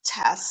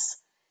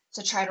tests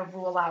to try to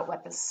rule out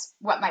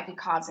what might be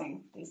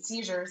causing these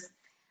seizures.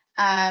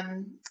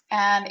 And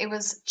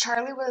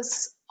Charlie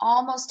was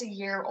almost a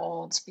year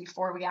old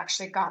before we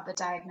actually got the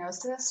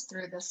diagnosis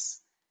through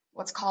this,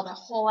 what's called a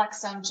whole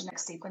exome genetic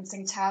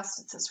sequencing test.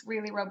 It's this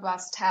really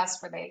robust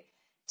test where they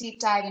deep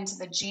dive into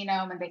the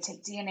genome and they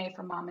take DNA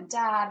from mom and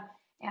dad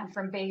and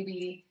from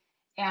baby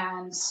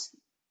and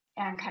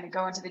kind of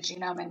go into the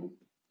genome and,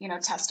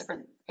 test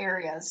different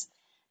areas.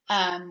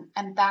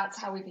 And that's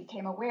how we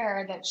became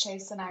aware that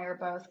Chase and I are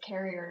both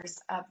carriers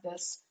of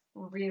this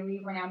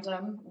really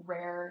random,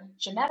 rare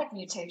genetic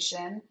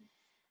mutation.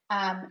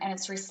 And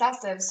it's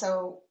recessive.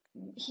 So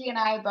he and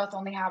I both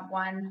only have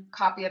one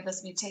copy of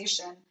this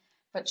mutation,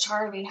 but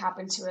Charlie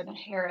happened to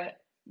inherit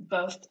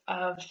both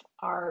of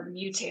our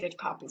mutated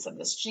copies of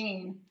this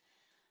gene,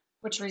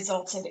 which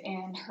resulted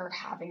in her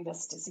having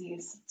this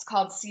disease. It's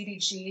called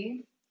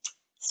CDG,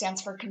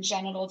 stands for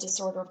congenital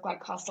disorder of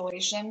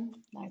glycosylation.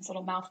 Nice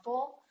little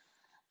mouthful.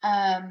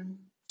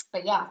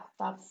 But yeah,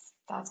 that's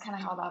kind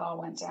of how that all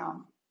went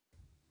down.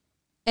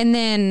 And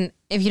then,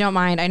 if you don't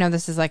mind, I know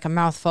this is like a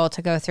mouthful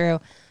to go through,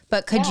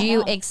 but could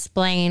you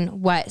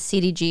explain what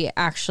CDG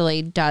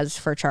actually does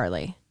for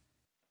Charlie?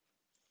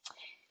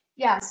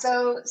 Yeah,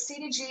 so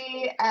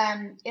CDG,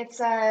 it's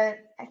I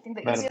think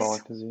the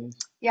Metabolic disease.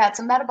 Yeah, it's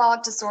a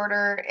metabolic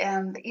disorder,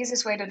 and the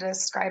easiest way to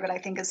describe it, I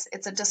think, is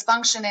it's a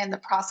dysfunction in the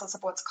process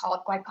of what's called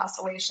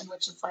glycosylation,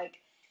 which is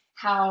like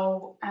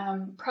how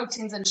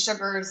proteins and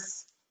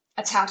sugars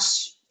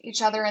attach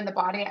each other in the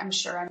body. I'm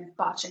sure I'm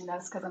botching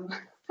this because I'm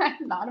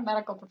not a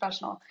medical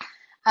professional,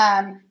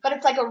 but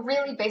it's like a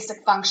really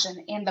basic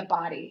function in the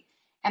body.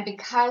 And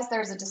because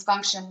there's a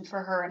dysfunction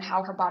for her and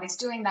how her body's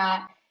doing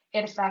that,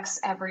 it affects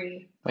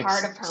every Like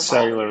part of her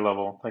cellular body.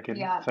 level. Like it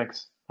Yeah.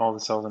 affects all the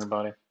cells in her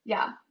body.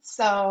 Yeah.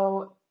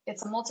 So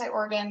it's a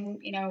multi-organ,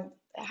 you know,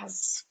 it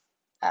has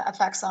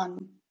effects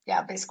on,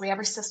 basically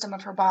every system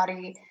of her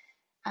body.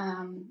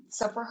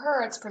 So for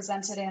her, it's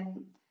presented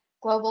in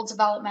global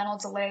developmental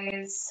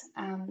delays.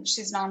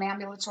 She's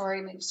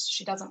non-ambulatory, means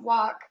she doesn't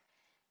walk.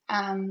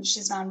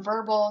 She's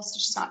nonverbal, so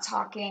she's not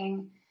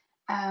talking.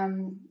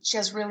 She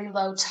has really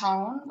low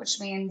tone, which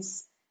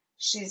means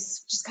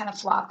she's just kind of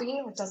floppy,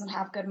 it doesn't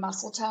have good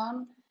muscle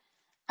tone.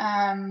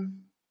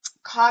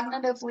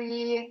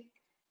 Cognitively,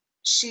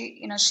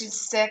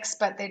 she's 6,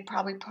 but they'd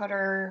probably put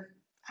her,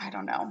 I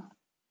don't know.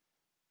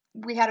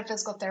 We had a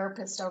physical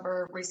therapist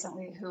over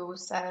recently who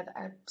said,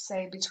 I'd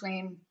say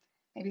between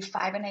maybe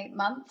 5 and 8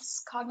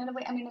 months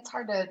cognitively. I mean, it's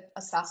hard to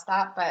assess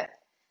that, but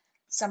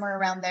somewhere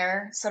around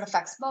there. So it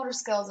affects motor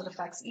skills, it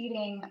affects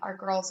eating. Our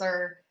girls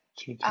are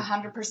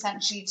 100%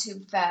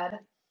 G-tube fed,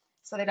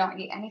 so they don't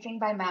eat anything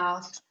by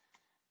mouth.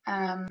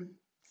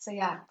 So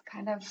yeah,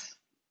 kind of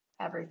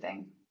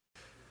everything.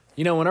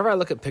 You know, whenever I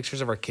look at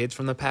pictures of our kids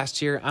from the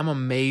past year, I'm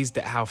amazed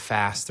at how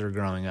fast they're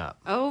growing up.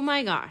 Oh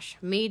my gosh,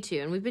 me too.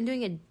 And we've been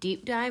doing a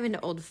deep dive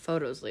into old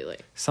photos lately.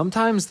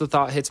 Sometimes the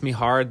thought hits me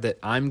hard that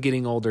I'm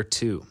getting older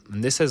too.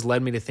 And this has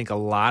led me to think a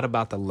lot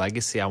about the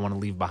legacy I want to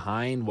leave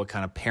behind, what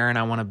kind of parent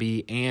I want to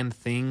be, and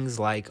things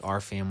like our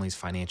family's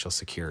financial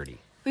security.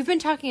 We've been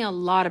talking a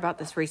lot about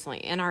this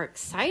recently and are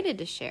excited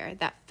to share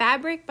that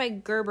Fabric by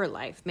Gerber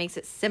Life makes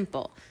it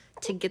simple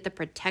to get the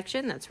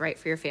protection that's right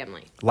for your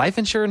family. Life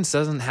insurance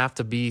doesn't have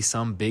to be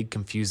some big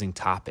confusing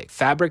topic.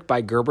 Fabric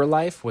by Gerber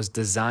Life was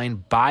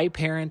designed by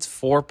parents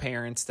for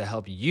parents to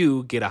help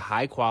you get a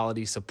high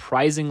quality,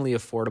 surprisingly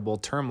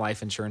affordable term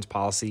life insurance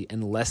policy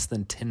in less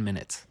than 10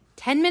 minutes.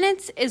 10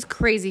 minutes is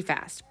crazy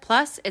fast.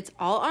 Plus, it's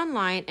all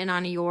online and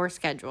on your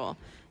schedule.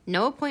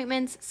 No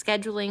appointments,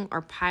 scheduling,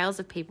 or piles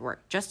of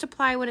paperwork. Just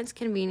apply when it's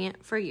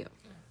convenient for you.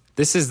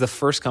 This is the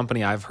first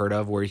company I've heard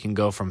of where you can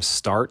go from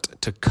start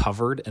to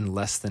covered in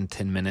less than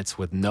 10 minutes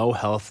with no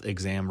health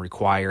exam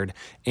required,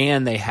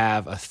 and they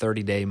have a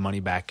 30-day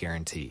money-back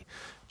guarantee.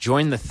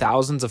 Join the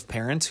thousands of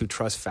parents who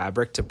trust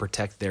Fabric to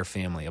protect their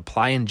family.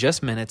 Apply in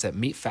just minutes at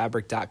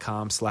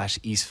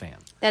meetfabric.com/EastFam.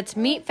 That's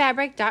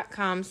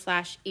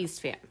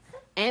meetfabric.com/EastFam.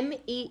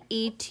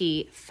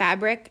 MEET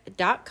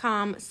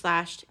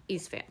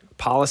fabric.com/EastFam.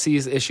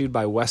 Policies issued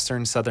by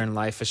Western Southern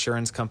Life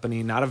Assurance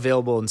Company, not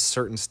available in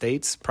certain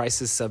states.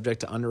 Prices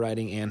subject to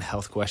underwriting and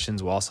health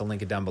questions. We'll also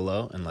link it down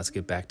below, and let's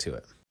get back to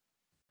it.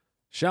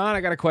 Sean, I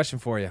got a question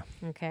for you.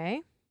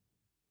 Okay.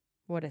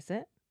 What is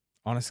it?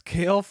 On a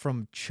scale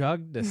from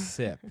chug to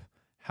sip,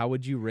 how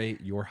would you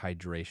rate your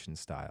hydration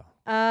style?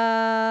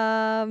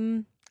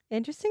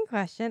 Interesting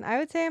question. I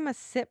would say I'm a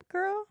sip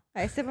girl.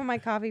 I sip on my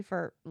coffee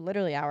for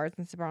literally hours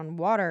and sip on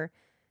water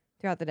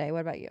throughout the day.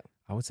 What about you?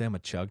 I would say I'm a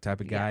chug type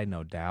of guy,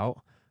 no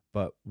doubt.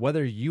 But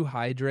whether you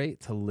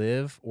hydrate to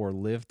live or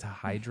live to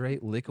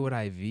hydrate, Liquid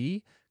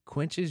IV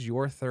quenches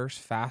your thirst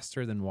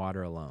faster than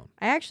water alone.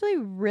 I actually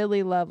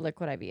really love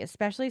Liquid IV,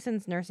 especially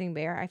since nursing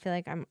Bear. I feel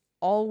like I'm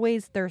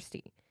always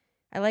thirsty.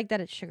 I like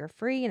that it's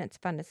sugar-free and it's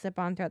fun to sip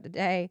on throughout the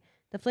day.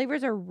 The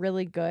flavors are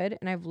really good,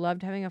 and I've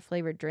loved having a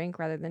flavored drink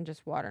rather than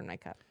just water in my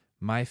cup.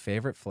 My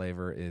favorite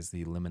flavor is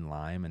the lemon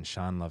lime, and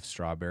Sean loves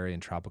strawberry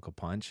and tropical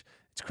punch.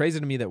 It's crazy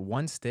to me that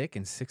one stick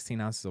and 16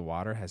 ounces of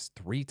water has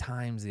 3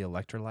 times the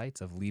electrolytes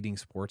of leading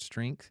sports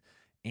drinks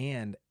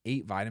and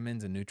 8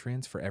 vitamins and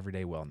nutrients for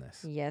everyday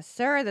wellness. Yes,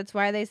 sir. That's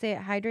why they say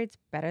it hydrates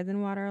better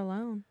than water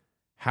alone.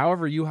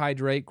 However you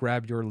hydrate,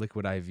 grab your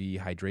Liquid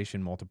IV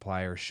Hydration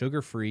Multiplier,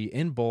 sugar-free,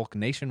 in bulk,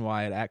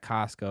 nationwide at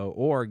Costco,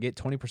 or get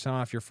 20%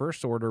 off your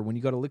first order when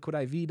you go to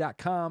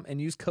liquidiv.com and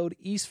use code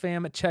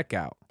EastFam at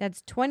checkout.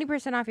 That's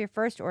 20% off your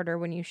first order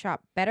when you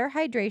shop Better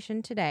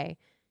Hydration today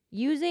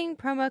using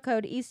promo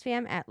code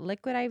EastFam at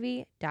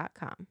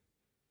liquidiv.com.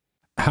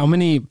 How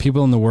many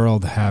people in the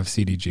world have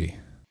CDG?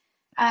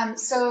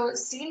 So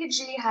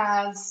CDG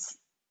has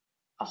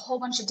a whole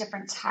bunch of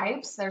different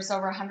types. There's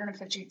over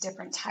 150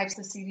 different types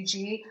of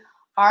CDG.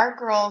 Our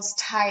girls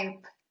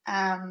type,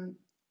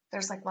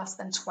 there's like less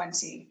than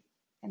 20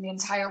 in the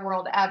entire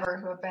world ever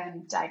who have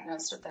been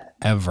diagnosed with it.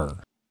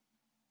 Ever,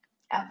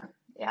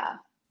 yeah.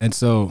 And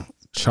so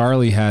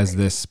Charlie has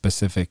this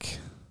specific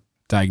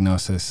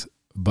diagnosis,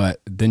 but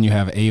then you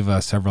have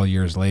Ava several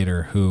years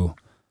later who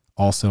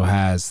also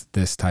has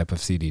this type of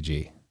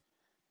CDG.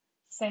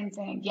 Same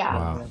thing, yeah.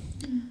 Wow.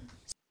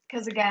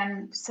 Because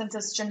again, since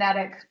it's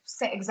genetic,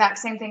 exact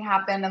same thing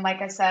happened. And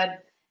like I said,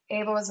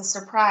 Ava was a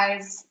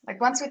surprise. Like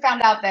once we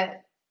found out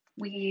that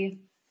we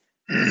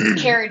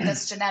carried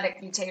this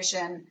genetic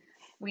mutation,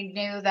 we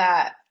knew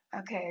that,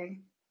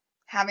 okay,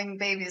 having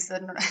babies,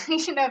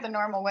 the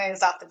normal way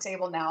is off the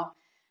table now.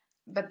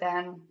 But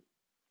then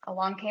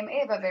along came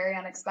Ava very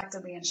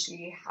unexpectedly, and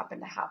she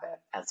happened to have it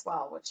as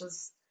well, which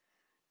is,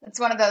 it's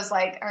one of those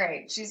like, all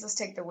right, Jesus,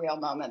 take the wheel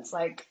moments.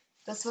 Like,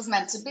 this was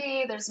meant to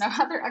be. There's no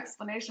other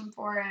explanation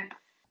for it.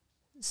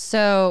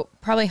 So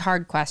probably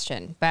hard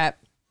question, but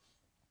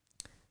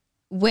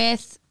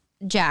with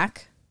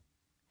Jack,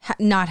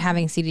 not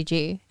having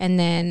CDG and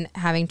then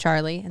having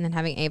Charlie and then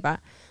having Ava,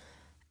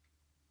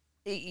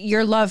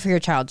 your love for your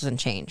child doesn't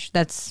change.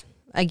 That's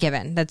a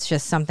given. That's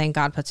just something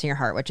God puts in your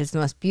heart, which is the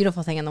most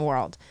beautiful thing in the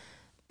world.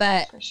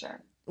 But For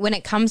sure. when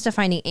it comes to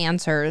finding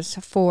answers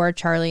for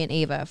Charlie and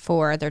Ava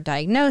for their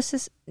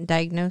diagnoses,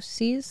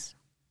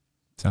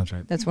 Sounds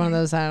right. that's one of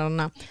those, I don't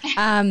know.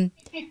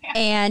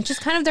 And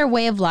just kind of their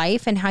way of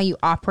life and how you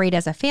operate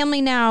as a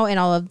family now and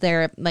all of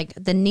their, like,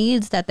 the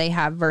needs that they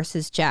have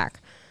versus Jack.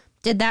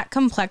 Did that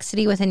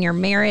complexity within your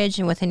marriage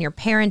and within your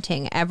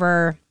parenting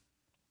ever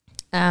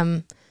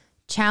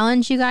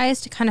challenge you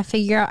guys to kind of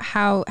figure out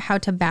how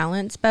to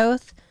balance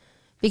both?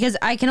 Because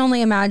I can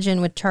only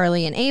imagine with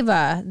Charlie and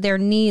Ava, their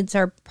needs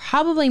are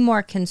probably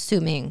more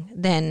consuming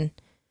than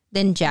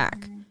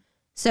Jack.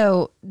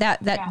 So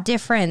that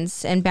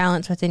difference and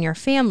balance within your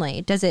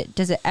family, does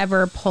it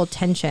ever pull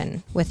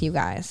tension with you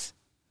guys?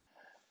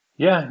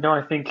 Yeah, no,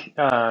 I think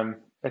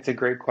it's a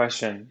great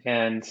question,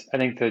 and I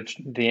think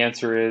the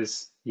answer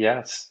is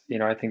yes.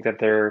 I think that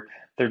there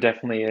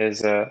definitely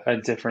is a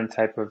different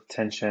type of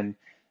tension.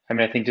 I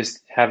mean, I think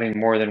just having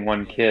more than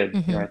one kid,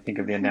 I think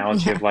of the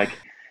analogy of like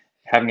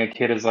having a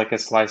kid is like a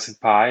slice of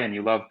pie, and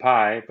you love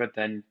pie, but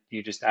then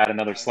you just add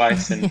another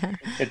slice, and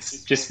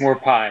it's just more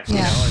pie,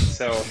 And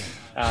so,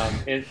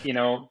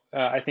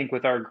 I think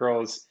with our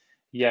girls,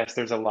 yes,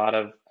 there's a lot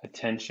of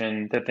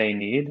attention that they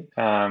need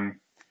from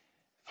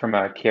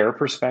a care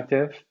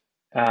perspective,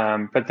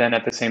 but then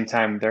at the same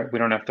time, we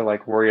don't have to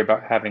like worry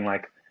about having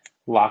like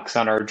locks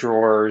on our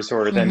drawers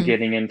or them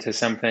getting into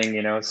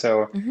something,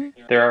 so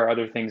there are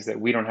other things that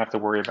we don't have to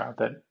worry about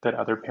that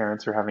other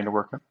parents are having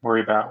to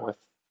worry about with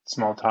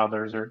small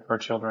toddlers or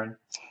children.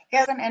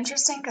 Yeah, it's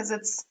interesting because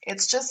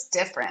it's just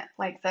different.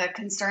 Like the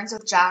concerns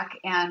with Jack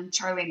and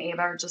Charlie and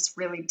Ava are just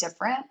really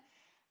different.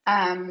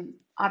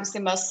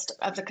 Obviously, most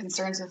of the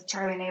concerns with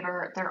Charlie and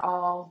Ava,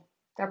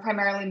 they're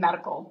primarily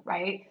medical,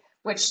 right?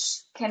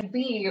 Which can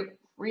be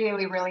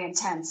really, really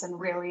intense and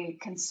really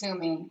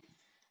consuming.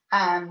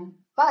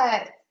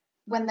 But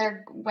when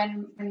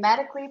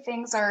medically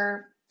things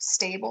are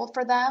stable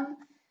for them,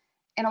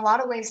 in a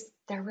lot of ways,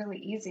 they're really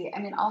easy. I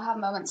mean, I'll have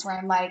moments where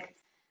I'm like,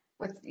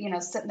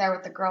 sitting there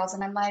with the girls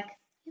and I'm like,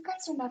 you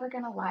guys are never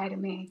going to lie to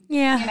me.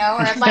 Yeah. Or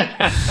I'm like,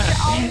 you're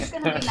always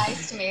going to be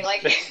nice to me.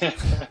 Like, and it's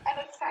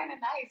kind of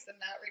nice in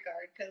that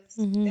regard because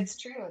it's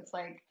true. It's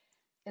like,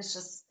 it's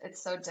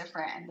so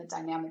different and the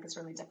dynamic is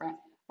really different.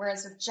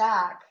 Whereas with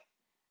Jack,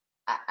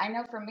 I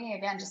know for me,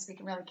 again, just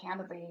speaking really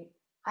candidly,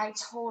 I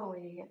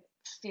totally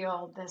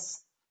feel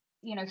this,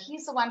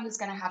 he's the one who's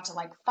going to have to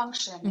like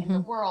function in the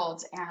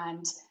world.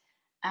 And,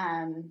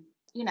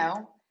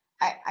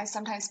 I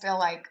sometimes feel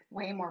like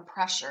way more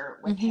pressure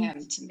with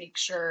him to make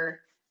sure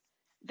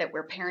that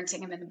we're parenting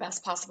him in the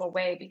best possible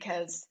way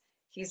because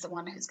he's the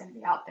one who's going to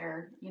be out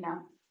there,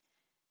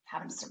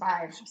 having to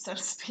survive, so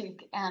to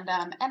speak. And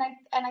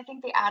I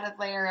think the added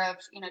layer of,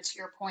 to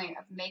your point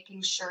of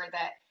making sure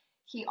that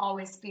he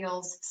always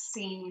feels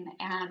seen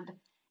and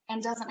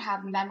doesn't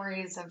have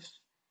memories of,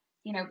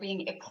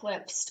 being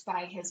eclipsed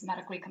by his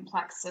medically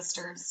complex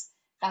sisters.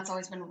 That's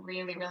always been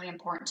really, really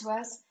important to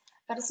us.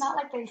 But it's not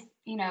like they,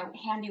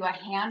 hand you a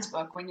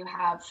handbook when you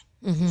have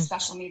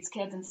special needs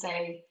kids and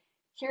say,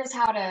 here's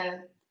how to,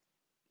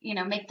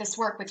 make this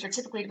work with your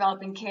typically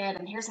developing kid.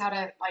 And here's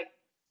how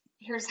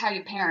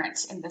you parent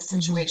in this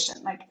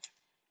situation. Like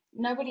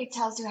nobody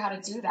tells you how to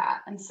do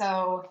that. And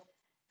so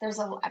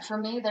for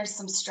me, there's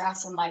some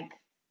stress in like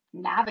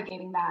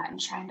navigating that and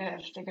trying to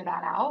figure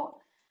that out.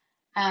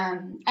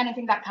 And I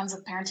think that comes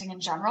with parenting in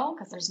general,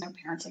 because there's no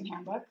parenting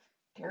handbook,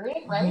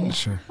 period. Right.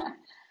 Sure.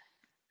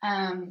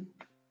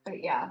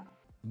 But yeah.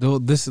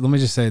 Let me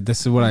just say,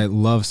 this is what I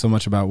love so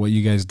much about what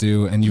you guys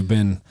do. And you've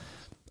been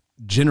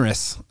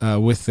generous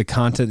with the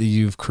content that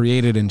you've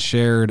created and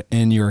shared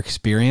and your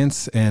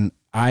experience. And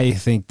I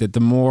think that the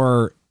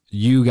more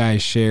you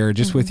guys share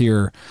just with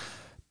your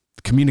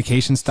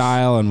communication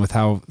style and with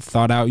how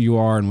thought out you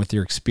are and with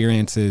your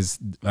experiences,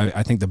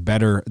 I think the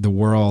better the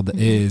world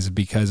is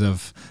because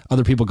of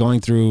other people going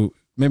through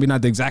maybe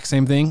not the exact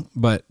same thing,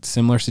 but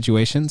similar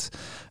situations.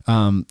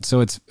 So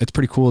it's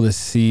pretty cool to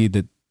see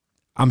that.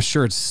 I'm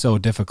sure it's so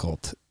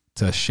difficult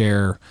to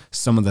share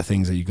some of the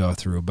things that you go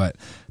through, but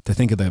to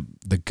think of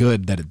the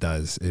good that it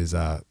does is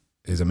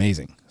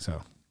amazing.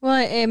 So,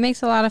 well, it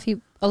makes a lot of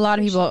people.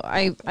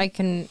 I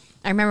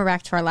remember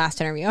back to our last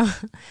interview,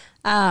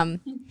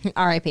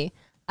 R.I.P.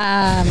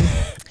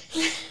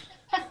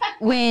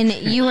 When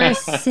you were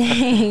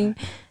saying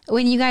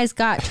when you guys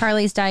got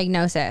Charlie's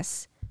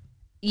diagnosis,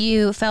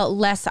 you felt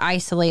less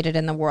isolated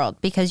in the world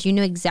because you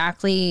knew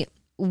exactly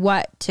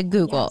what to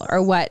Google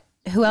or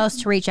who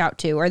else to reach out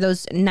to, or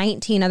those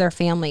 19 other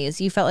families.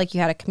 You felt like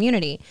you had a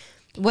community.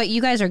 What you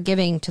guys are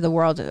giving to the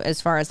world as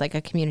far as like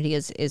a community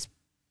is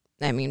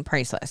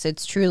priceless.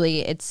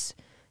 It's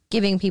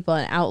giving people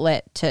an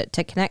outlet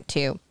to connect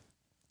to.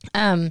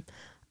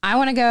 I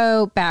want to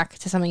go back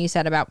to something you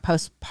said about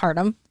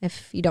postpartum,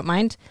 if you don't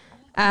mind.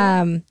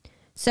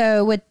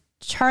 So with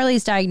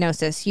Charlie's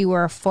diagnosis, you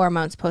were 4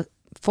 months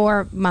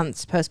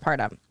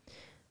postpartum.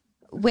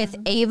 With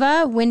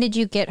Ava, when did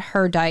you get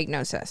her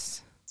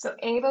diagnosis? So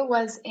Ava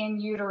was in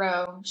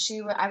utero.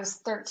 I was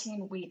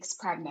 13 weeks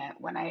pregnant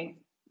when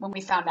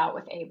we found out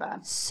with Ava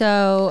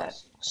So that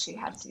she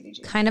had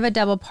CDG. kind of a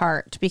double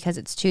part because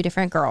it's two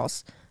different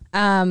girls.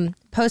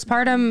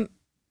 Postpartum,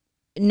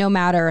 no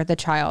matter the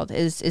child,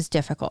 is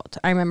difficult.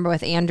 I remember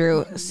with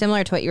Andrew,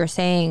 similar to what you were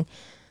saying,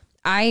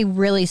 I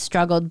really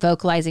struggled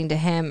vocalizing to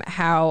him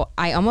how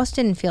I almost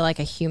didn't feel like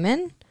a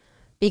human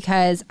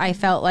because I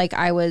felt like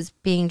I was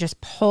being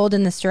just pulled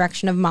in this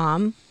direction of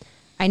mom.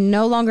 I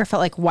no longer felt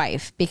like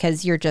wife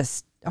because you're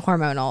just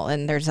hormonal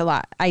and there's a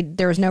lot.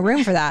 There was no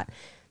room for that.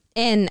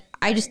 And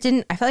I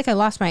felt like I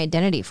lost my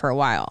identity for a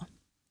while.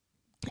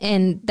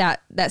 And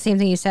that same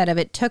thing you said of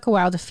it took a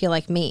while to feel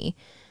like me.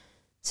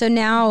 So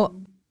now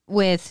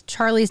with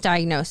Charlie's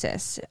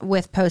diagnosis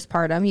with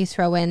postpartum, you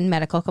throw in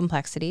medical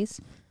complexities.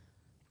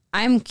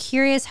 I'm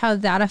curious how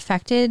that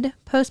affected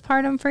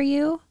postpartum for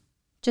you.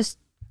 Just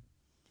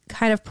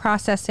kind of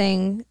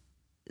processing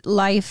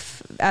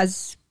life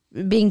as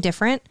being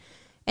different.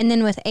 And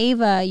then with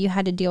Ava, you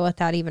had to deal with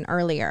that even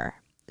earlier.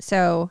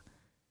 So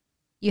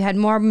you had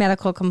more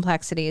medical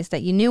complexities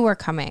that you knew were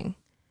coming.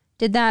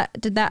 Did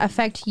that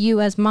affect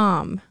you as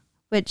mom?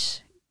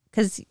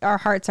 Because our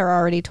hearts are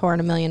already torn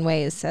a million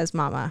ways as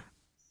mama.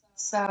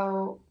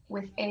 So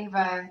with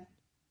Ava,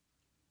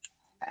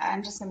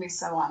 I'm just going to be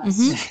so honest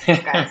with you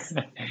guys.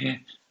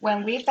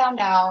 When we found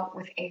out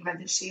with Ava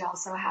that she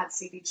also had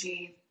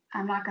CDG,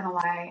 I'm not going to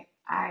lie,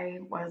 I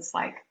was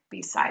like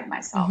beside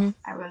myself.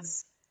 I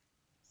was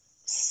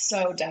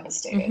so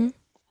devastated.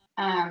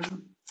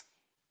 And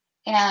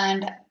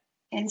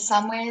in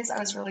some ways, I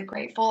was really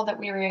grateful that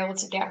we were able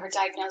to get her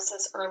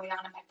diagnosis early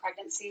on in my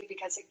pregnancy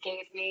because it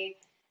gave me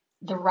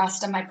the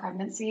rest of my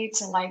pregnancy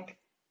to like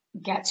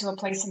get to a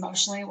place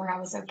emotionally where I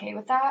was okay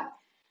with that.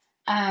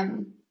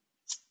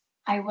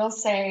 I will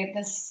say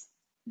this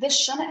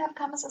shouldn't have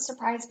come as a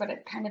surprise, but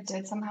it kind of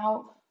did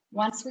somehow.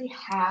 Once we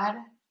had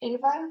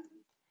Ava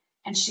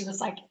and she was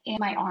like in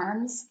my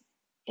arms,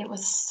 it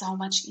was so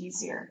much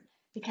easier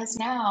because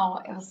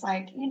now it was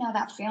like,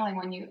 that feeling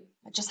when you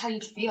just how you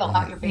feel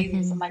about your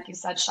babies. And like you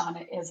said, Sean,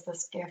 it is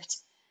this gift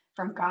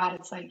from God.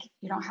 It's like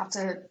you don't have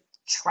to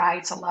try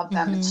to love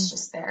them. It's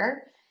just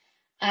there.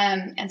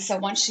 And so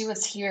once she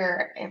was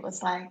here, it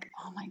was like,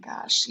 oh my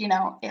gosh,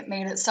 it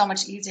made it so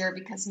much easier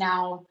because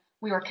now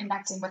we were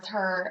connecting with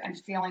her and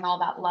feeling all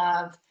that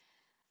love.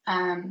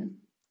 And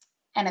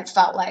it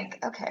felt like,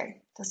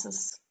 okay, this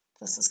is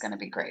going to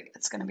be great.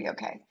 It's going to be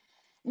okay.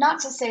 Not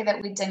to say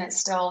that we didn't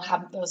still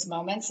have those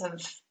moments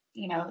of,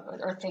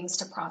 or things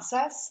to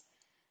process.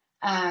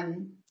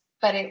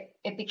 But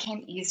it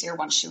became easier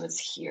once she was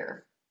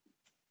here,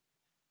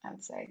 I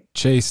would say.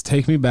 Chase,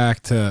 take me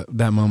back to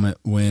that moment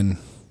when,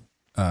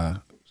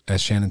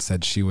 as Shannon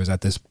said, she was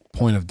at this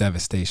point of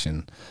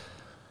devastation.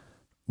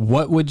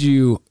 What would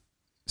you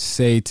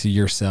say to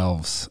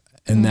yourselves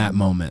in that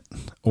moment,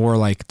 or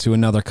like to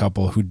another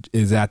couple who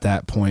is at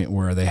that point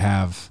where they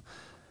have,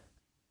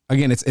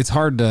 again, it's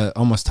hard to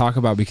almost talk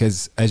about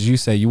because as you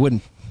say, you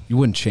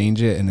wouldn't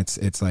change it. And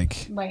it's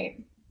like, right.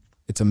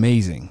 It's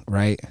amazing.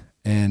 Right.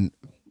 And,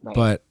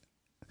 but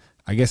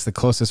I guess the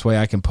closest way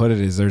I can put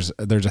it is there's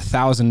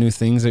 1,000 new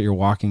things that you're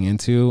walking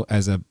into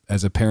as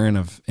a parent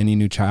of any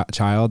new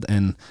child,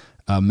 and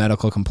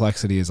medical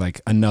complexity is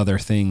like another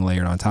thing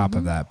layered on top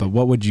of that. But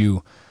what would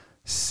you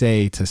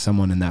say to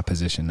someone in that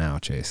position now,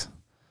 Chase?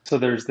 So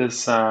there's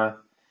this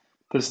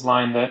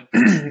line that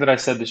that I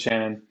said to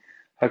Shannon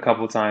a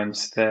couple of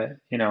times that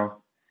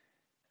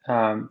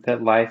that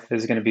life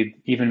is going to be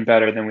even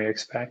better than we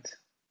expect,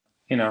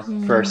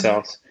 for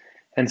ourselves.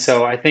 And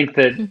so I think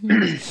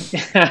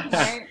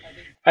that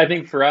I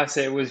think for us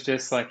it was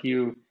just like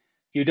you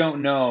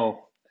don't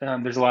know.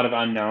 There's a lot of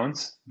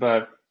unknowns,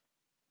 but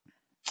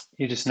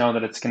you just know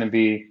that it's going to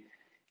be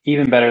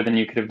even better than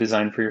you could have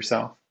designed for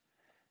yourself.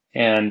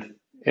 And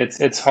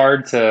it's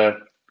hard to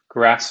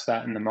grasp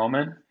that in the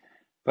moment,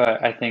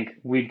 but I think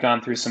we'd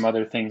gone through some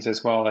other things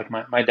as well. Like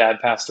my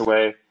dad passed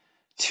away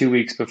 2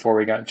 weeks before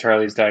we got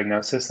Charlie's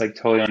diagnosis, like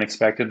totally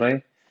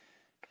unexpectedly.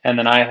 And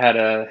then I had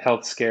a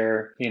health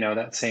scare,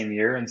 that same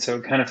year. And so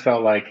it kind of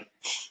felt like,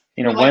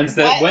 when's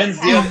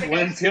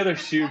the other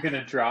shoe going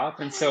to drop?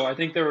 And so I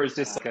think there was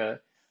just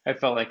I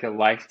felt like a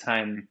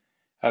lifetime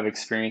of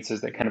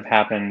experiences that kind of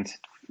happened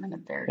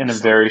in a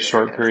very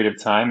short period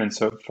of time. And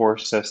so it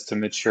forced us to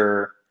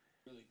mature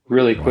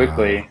really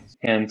quickly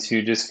and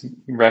to just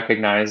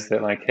recognize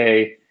that like,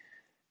 hey,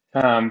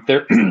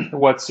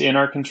 what's in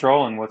our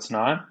control and what's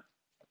not.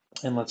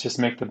 And let's just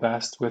make the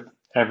best with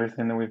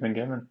everything that we've been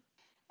given.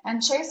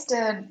 And Chase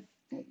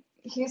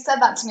he said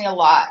that to me a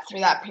lot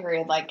through that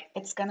period. Like,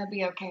 it's going to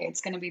be okay.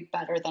 It's going to be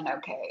better than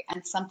okay.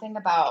 And something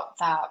about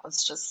that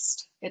was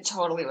just, it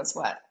totally was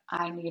what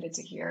I needed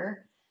to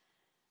hear.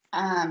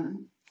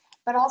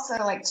 But also,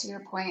 like, to your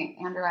point,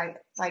 Andrew,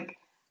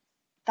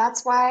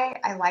 that's why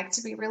I like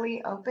to be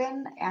really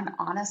open and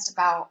honest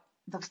about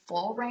the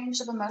full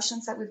range of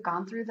emotions that we've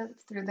gone through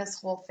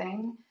this whole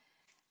thing.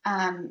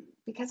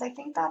 Because I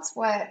think that's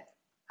what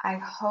I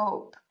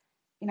hope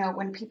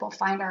when people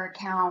find our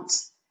account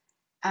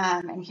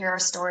and hear our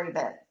story,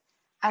 that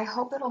I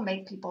hope it'll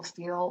make people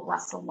feel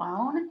less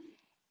alone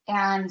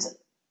and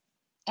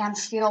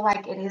feel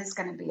like it is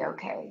going to be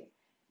okay.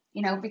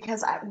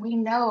 Because we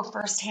know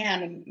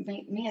firsthand, and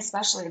me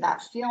especially,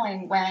 that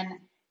feeling when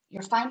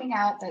you're finding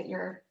out that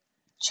your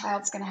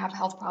child's going to have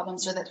health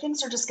problems or that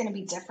things are just going to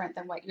be different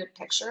than what you had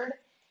pictured,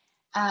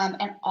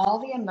 and all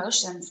the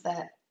emotions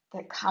that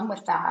come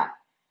with that.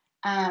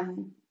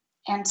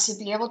 And to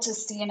be able to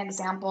see an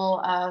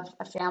example of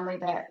a family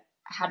that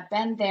had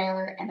been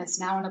there and is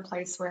now in a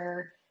place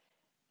where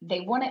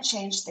they wouldn't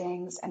change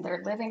things and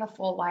they're living a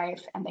full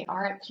life and they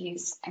are at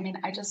peace. I mean,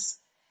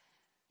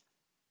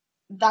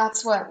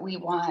 that's what we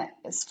want,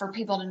 is for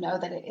people to know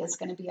that it is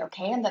going to be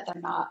okay and that they're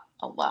not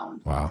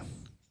alone. Wow.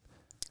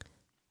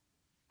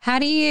 How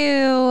do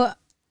you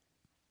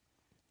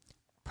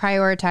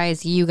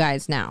prioritize you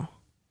guys now?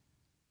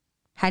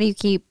 How do you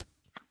keep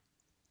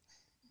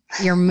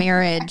your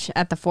marriage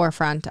at the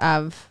forefront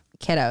of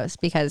kiddos?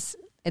 Because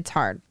it's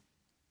hard.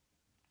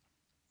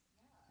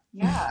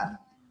 Yeah.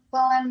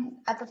 Well, and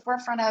at the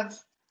forefront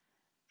of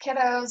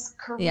kiddos,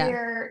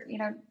 career,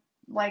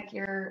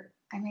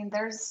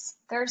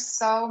 there's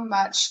so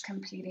much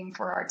competing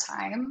for our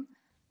time,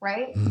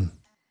 right?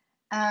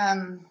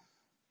 I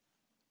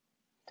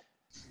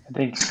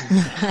think.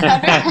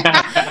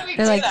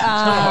 They're like,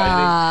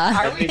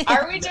 are we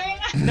doing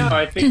that? No,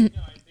 I think.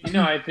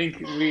 I think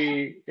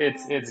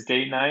it's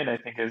date night. I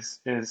think is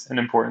an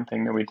important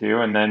thing that we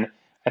do, and then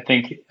I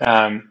think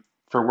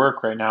for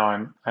work right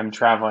now I'm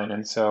traveling,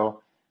 and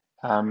so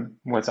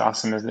what's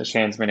awesome is that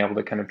Shannon's been able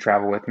to kind of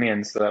travel with me,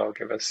 and so that'll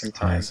give us some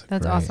time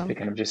that's awesome. to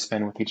kind of just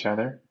spend with each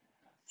other.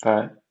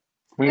 But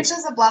which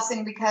is a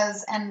blessing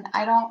because, and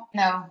I want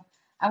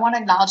to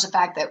acknowledge the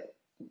fact that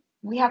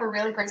we have a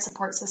really great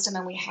support system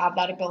and we have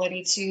that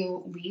ability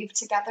to leave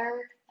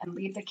together and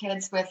leave the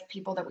kids with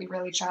people that we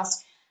really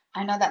trust.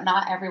 I know that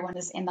not everyone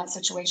is in that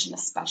situation,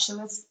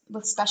 especially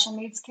with special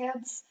needs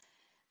kids.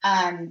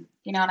 And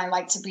I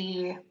like to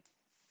be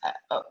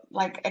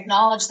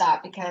acknowledge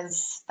that,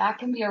 because that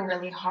can be a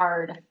really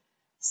hard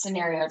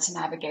scenario to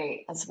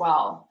navigate as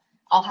well.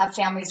 I'll have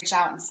families reach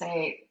out and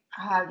say,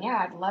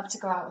 yeah, I'd love to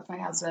go out with my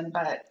husband,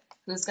 but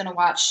who's going to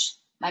watch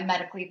my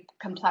medically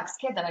complex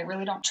kid that I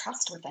really don't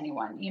trust with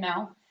anyone,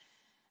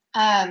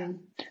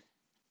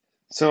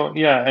 So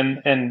yeah,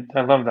 and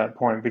I love that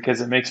point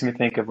because it makes me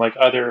think of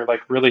other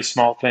really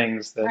small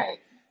things that, right.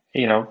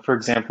 For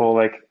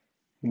example,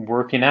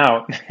 working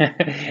out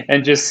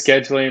and just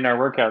scheduling our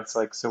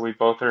workouts, so we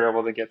both are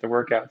able to get the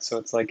workout. So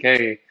it's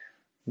hey,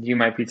 you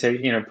might be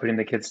putting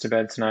the kids to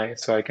bed tonight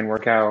so I can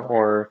work out,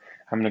 or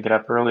I'm gonna get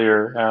up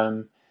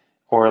earlier,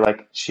 or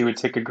she would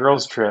take a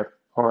girls trip,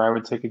 or I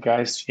would take a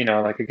guys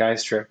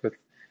trip with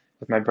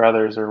my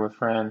brothers or with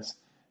friends.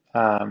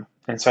 And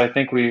so I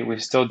think we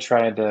still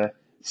try to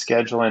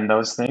schedule in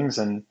those things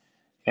and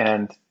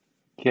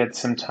get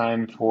some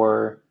time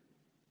for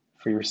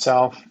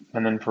yourself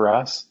and then for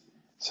us,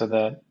 so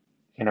that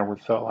we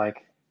felt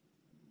like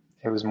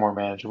it was more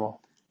manageable.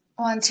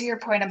 Well, and to your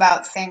point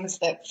about things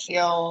that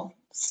feel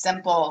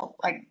simple,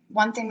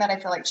 one thing that I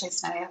feel like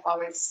Chase and I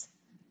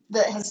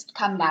that has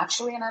come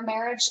naturally in our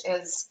marriage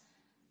is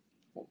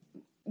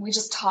we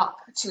just talk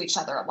to each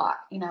other a lot.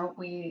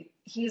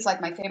 He's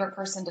my favorite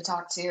person to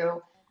talk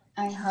to.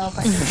 I hope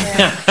I can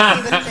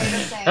he would say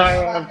the same.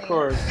 Of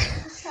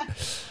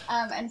course.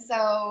 And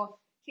so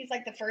he's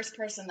the first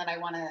person that I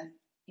want to,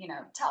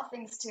 tell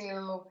things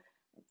to.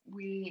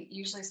 We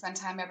usually spend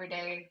time every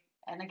day.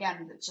 And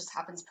again, it just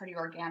happens pretty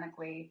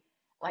organically,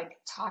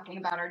 talking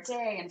about our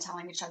day and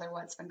telling each other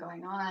what's been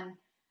going on.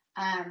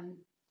 And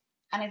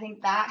I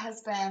think that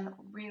has been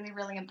really,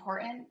 really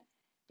important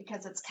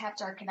because it's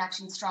kept our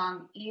connection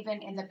strong,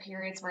 even in the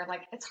periods where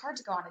it's hard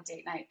to go on a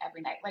date night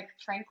every night.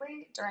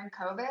 Frankly, during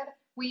COVID,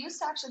 we used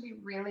to actually be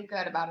really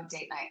good about a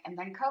date night, and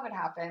then COVID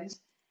happened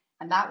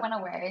and that went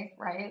away.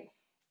 Right.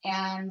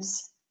 And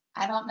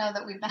I don't know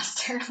that we've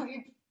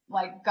necessarily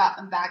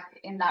gotten back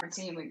in that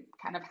routine. We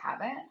kind of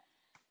haven't.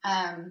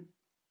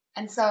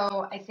 And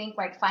so I think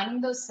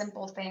finding those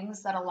simple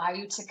things that allow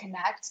you to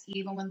connect,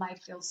 even when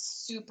life feels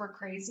super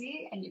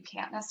crazy and you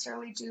can't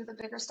necessarily do the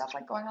bigger stuff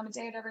like going on a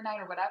date every night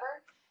or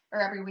whatever, or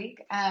every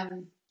week. I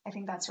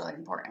think that's really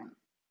important.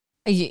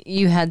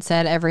 You had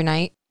said every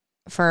night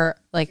for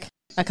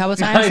a couple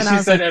times. And She I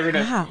was said like, every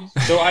night. wow.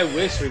 So I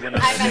wish we went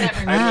on I meant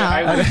every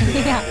night. I wish we went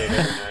on Yeah. a date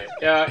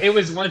every night. It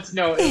was once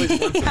a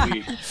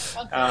week.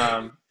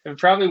 And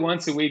probably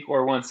once a week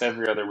or once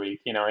every other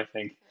week, I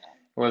think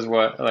was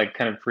what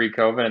kind of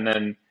pre-COVID, and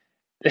then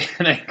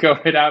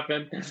COVID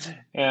happened,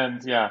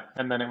 and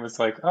then it was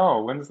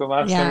oh, when's the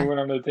last time we went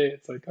on a date?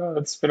 It's oh,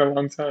 it's been a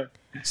long time.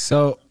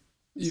 So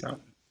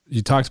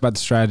you talked about the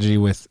strategy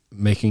with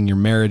making your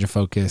marriage a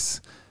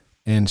focus,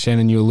 and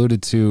Shannon, you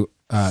alluded to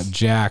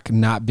Jack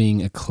not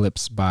being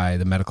eclipsed by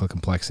the medical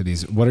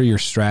complexities. What are your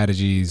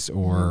strategies,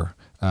 or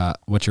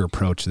what's your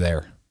approach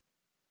there?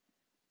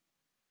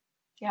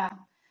 Yeah.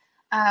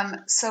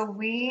 So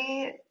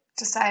we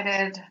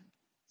decided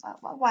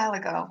a while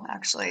ago,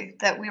 actually,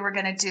 that we were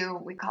going to do,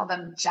 we call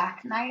them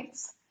Jack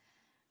Nights.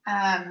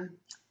 Um,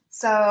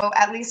 so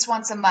at least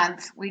once a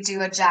month, we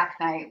do a Jack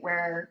Night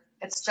where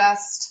it's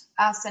just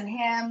us and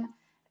him.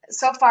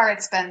 So far,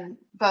 it's been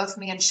both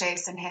me and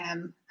Chase and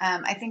him.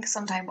 I think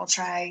sometime we'll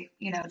try,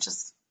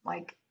 just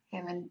like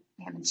him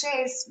and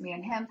Chase, me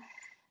and him.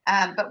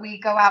 But we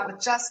go out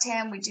with just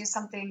him. We do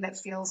something that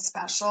feels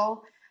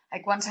special.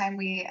 Like one time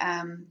we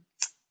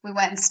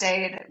went and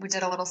stayed. We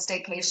did a little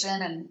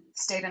staycation and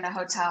stayed in a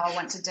hotel.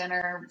 Went to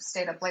dinner.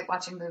 Stayed up late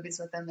watching movies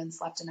with him and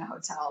slept in a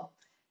hotel.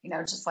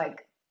 Just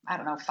like I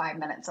don't know, 5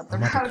 minutes up the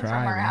I'm about road to from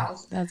cry, our man.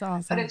 house. That's But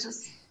awesome. it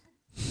just,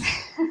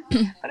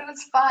 but it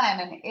was fun,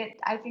 and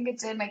I think it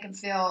did make him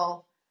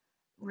feel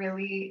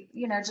really,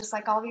 just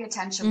like all the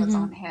attention was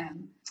Mm-hmm. on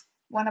him.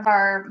 One of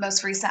our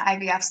most recent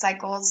IVF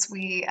cycles,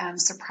 we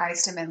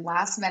surprised him in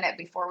last minute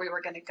before we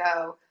were going to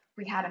go.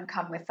 We had him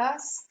come with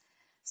us.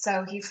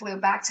 So he flew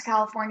back to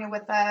California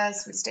with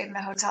us. We stayed in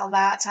the hotel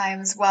that time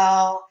as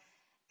well.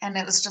 And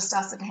it was just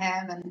us and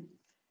him. And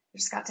we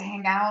just got to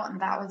hang out. And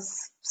that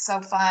was so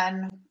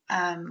fun.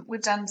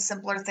 We've done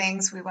simpler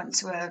things. We've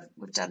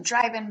done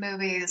drive-in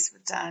movies.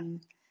 We've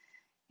done,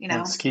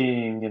 Went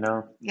skiing,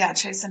 yeah,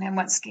 Chase and him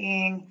went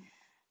skiing.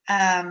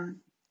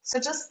 So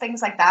just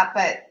things like that,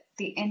 but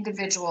the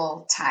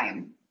individual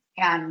time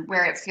and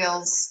where it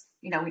feels,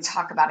 we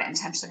talk about it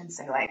intentionally and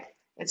say like,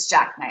 it's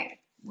Jack Night.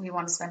 We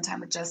want to spend time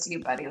with just you,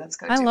 buddy. Let's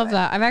go I do love it.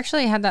 that. I've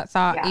actually had that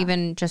thought Yeah.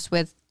 even just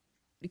with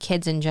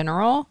kids in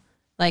general.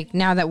 Like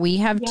now that we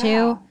have Yeah,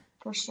 two,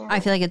 for sure. I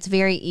feel like it's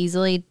very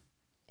easy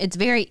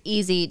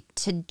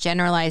to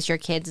generalize your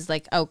kids as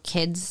like, oh,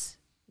 kids,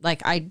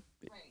 like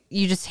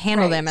you just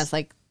handle them Right. as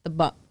like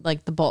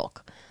the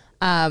bulk.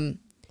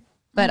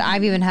 But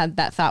I've even had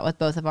that thought with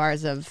both of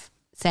ours of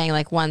saying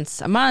like once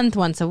a month,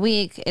 once a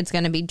week, it's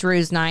going to be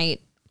Drew's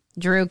night.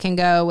 Drew can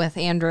go with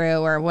Andrew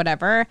or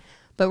whatever,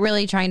 but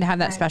really trying to have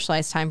that Right.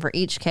 specialized time for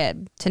each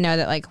kid to know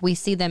that like we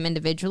see them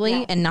individually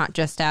Yes. and not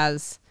just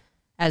as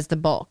the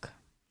bulk.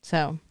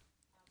 So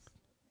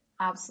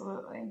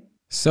Absolutely.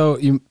 So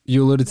you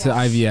alluded to Yes.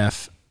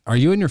 IVF. Are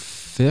you in your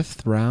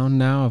 5th round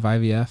now of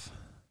IVF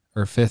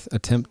or 5th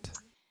attempt?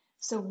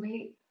 So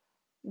we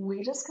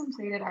just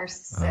completed our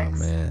 6th Oh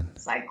man.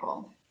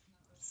 cycle.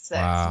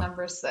 Wow.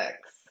 Number 6.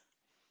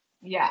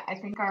 Yeah, I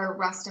think our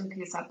rest in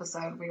peace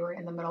episode, we were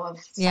in the middle of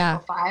Yeah.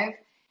 cycle 5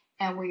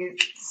 and we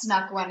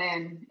snuck one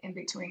in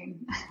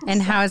between.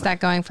 and how So- is that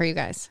going for you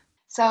guys?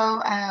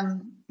 So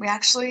we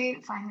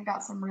actually finally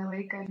got some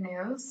really good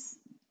news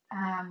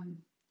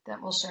that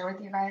we'll share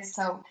with you guys.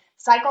 So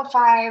cycle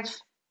 5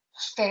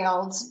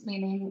 failed,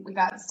 meaning we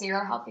got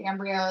 0 healthy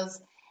embryos,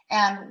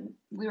 and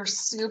we were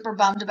super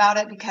bummed about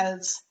it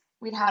because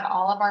we'd had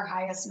all of our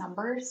highest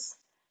numbers,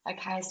 like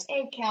highest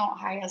egg count,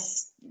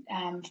 highest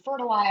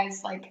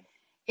fertilized. Like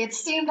it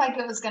seemed like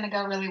it was going to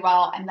go really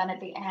well, and then at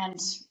the end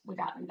we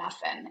got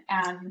nothing,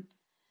 and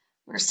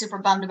we were super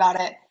bummed about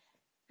it.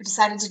 We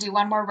decided to do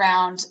one more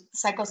round.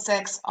 Cycle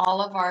 6,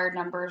 all of our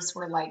numbers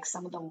were like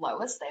some of the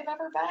lowest they've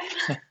ever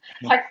been.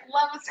 Like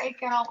lowest egg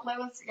count,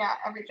 lowest, yeah,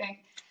 everything.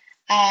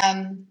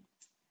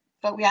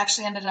 But we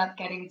actually ended up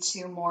getting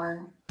 2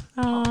 more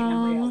healthy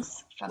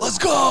embryos. From Let's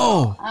that.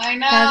 go. I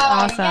know.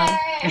 That's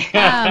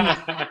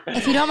awesome. Yay!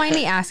 If you don't mind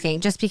me asking,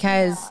 just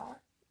because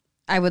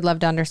I would love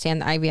to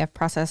understand the IVF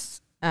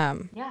process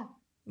Yeah.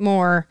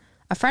 more.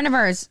 A friend of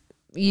ours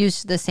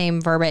used the same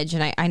verbiage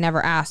and I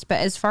never asked, but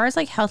as far as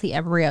like healthy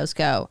embryos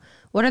go,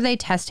 what are they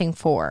testing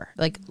for?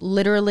 Like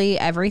literally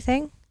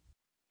everything?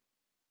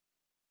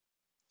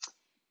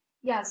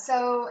 Yeah,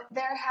 so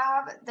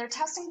they're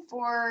testing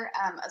for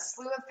a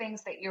slew of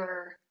things that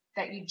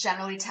you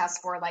generally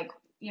test for, like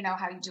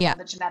how you do Yeah. all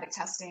the genetic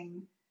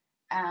testing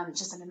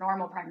just in a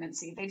normal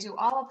pregnancy. They do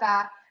all of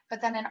that,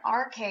 but then in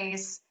our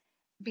case,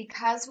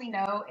 because we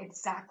know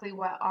exactly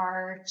what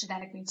our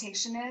genetic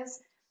mutation is,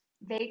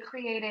 they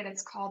created,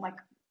 it's called like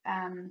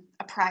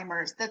a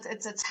primer.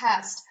 It's a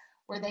test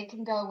where they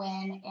can go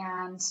in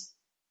and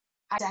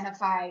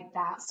identify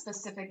that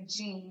specific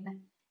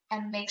gene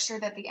and make sure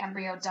that the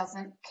embryo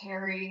doesn't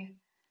carry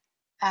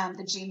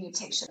the gene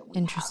mutation that we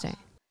Interesting.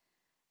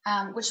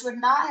 have, which would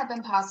not have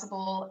been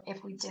possible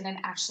if we didn't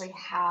actually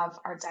have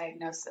our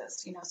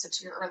diagnosis. So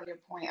to your earlier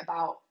point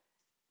about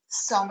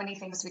so many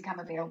things become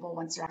available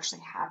once you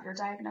actually have your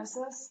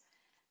diagnosis,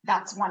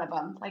 that's one of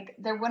them. Like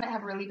there wouldn't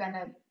have really been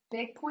a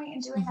big point in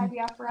doing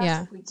IVF for us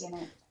Yeah. if we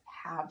didn't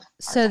have our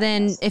So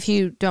then diagnosis. if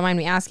you don't mind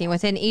me asking,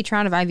 within each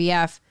round of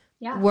IVF,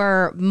 Yeah.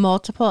 were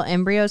multiple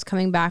embryos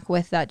coming back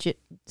with that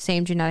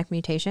same genetic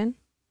mutation?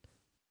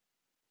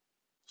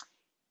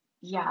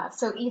 Yeah,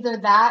 so either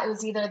that, it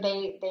was either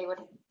they would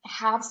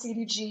have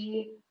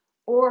CDG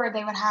or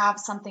they would have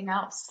something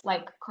else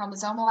like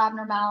chromosomal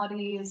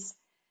abnormalities.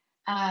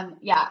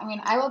 Yeah, I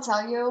mean, I will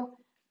tell you,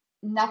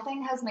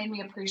 nothing has made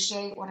me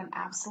appreciate what an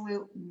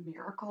absolute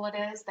miracle it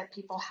is that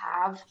people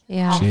have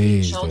Yeah.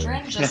 healthy Jeez,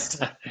 children dude.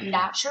 just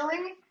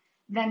naturally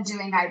than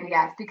doing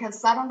IVF, because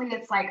suddenly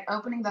it's like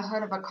opening the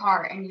hood of a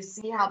car and you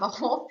see how the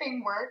whole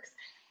thing works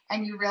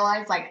and you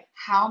realize like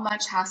how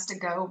much has to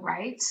go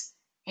right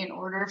in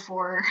order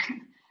for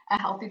a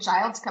healthy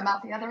child to come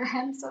out the other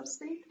end, so to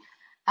speak.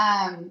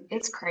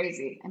 It's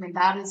crazy. I mean,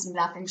 that is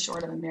nothing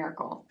short of a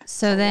miracle.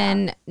 So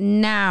then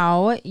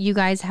now you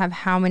guys have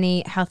how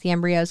many healthy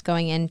embryos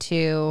going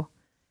into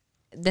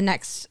the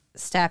next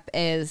step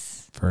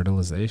is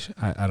Fertilization?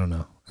 I don't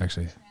know,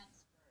 actually.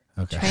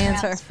 Okay.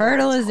 transfer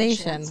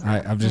fertilization.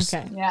 I'm just.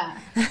 Okay. Yeah.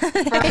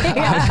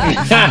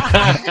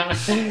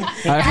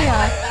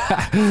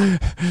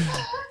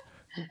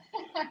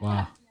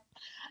 Wow.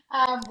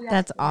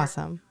 That's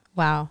awesome.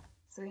 Wow.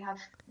 So we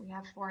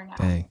have 4 now.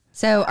 Dang.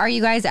 So are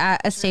you guys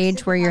at a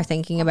stage where you're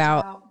thinking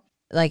about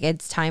like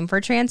it's time for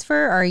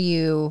transfer? Or are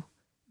you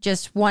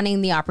just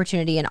wanting the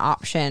opportunity and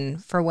option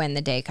for when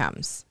the day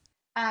comes?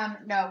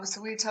 No,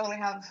 so we totally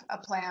have a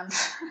plan.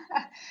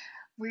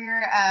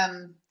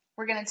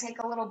 We're gonna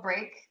take a little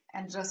break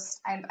and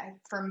just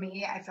for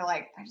me, I feel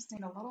like I just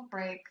need a little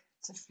break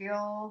to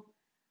feel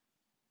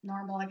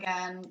normal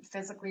again,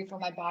 physically for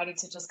my body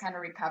to just kind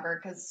of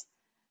recover because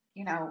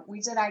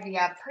we did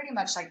IVF pretty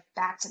much like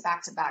back to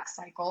back to back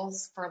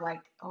cycles for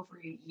like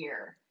over a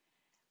year,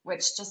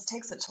 which just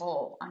takes a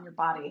toll on your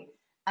body.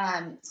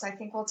 So I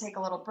think we'll take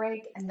a little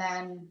break and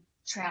then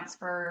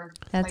transfer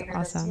later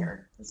this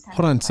year.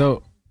 Hold on.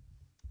 So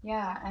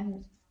yeah,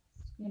 and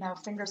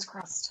fingers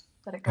crossed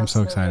that it goes. I'm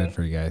so excited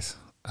for you guys.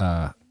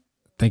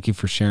 Thank you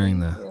for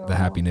sharing the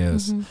happy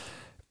news. Mm-hmm.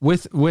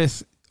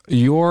 With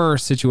your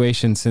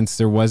situation, since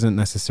there wasn't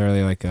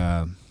necessarily like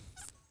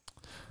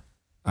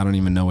I don't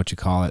even know what you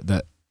call it.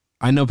 That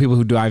I know people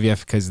who do IVF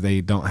because they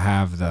don't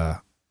have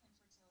the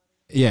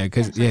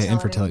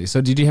infertility.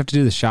 So did you have to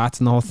do the shots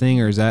and the whole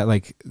thing, or is that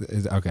like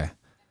okay?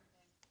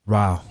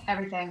 Wow.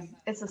 Everything.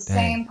 It's the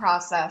same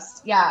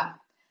process. Yeah.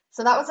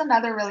 So that was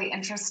another really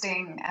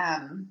interesting, I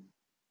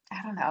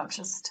don't know,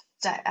 just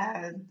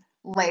a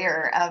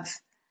layer of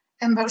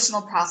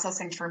emotional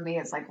processing for me.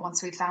 Is like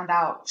once we found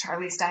out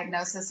Charlie's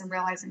diagnosis and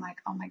realizing like,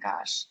 oh my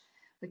gosh,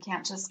 we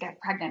can't just get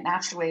pregnant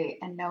naturally,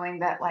 and knowing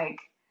that like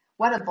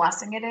what a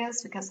blessing it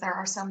is because there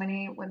are so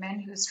many women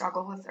who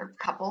struggle with, or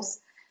couples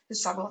who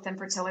struggle with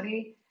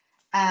infertility.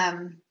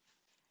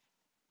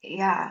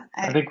 Yeah.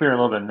 I think we were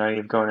a little bit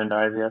naive going into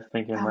IVF,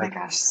 thinking Oh my like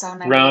gosh, so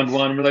naive. round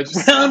one, we're like,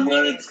 round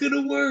one, it's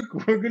gonna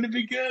work. We're gonna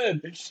be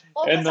good.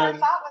 Well, And because our then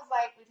thought was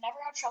like, we've never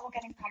had trouble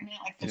getting pregnant.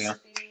 Like this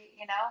should be,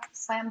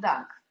 slam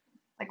dunk.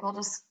 Like we'll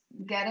just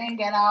get in,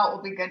 get out.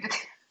 We'll be good to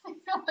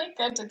we'll be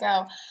good to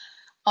go.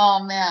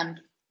 Oh man,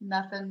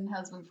 nothing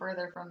has been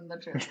further from the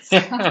truth.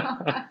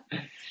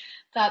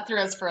 That threw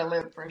us for a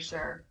loop for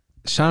sure.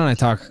 Sean and I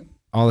talk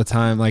all the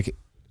time, like,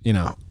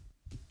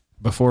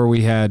 before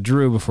we had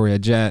Drew, before we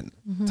had Jet,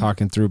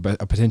 talking through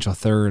a potential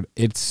third.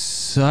 It's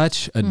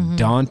such a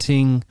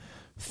daunting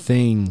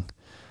thing,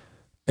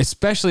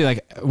 especially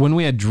like when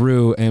we had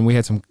Drew and we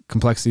had some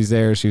complexities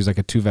there. She was like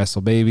a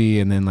 2-vessel baby,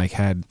 and then like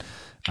had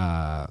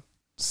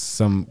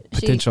some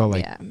potential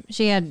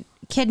she had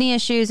kidney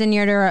issues in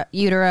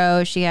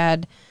utero. She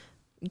had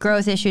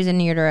growth issues in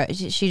utero.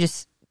 She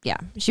just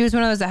she was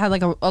one of those that had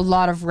like a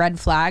lot of red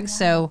flags.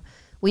 So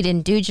we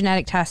didn't do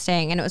genetic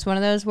testing, and it was one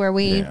of those where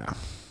we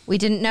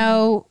didn't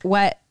know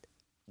what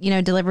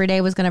delivery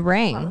day was going to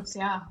bring.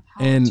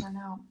 And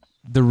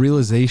the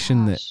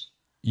realization that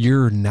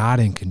you're not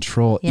in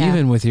control,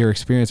 even with your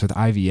experience with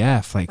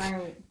IVF, like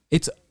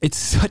it's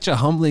such a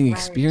humbling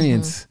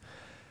experience.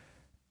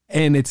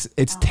 And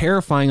it's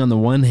terrifying on the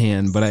one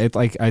hand, but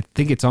I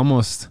think it's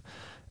almost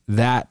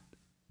that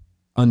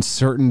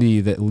uncertainty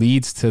that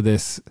leads to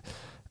this,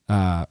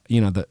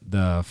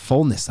 the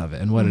fullness of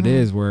it and what it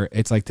is, where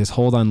it's like this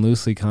hold on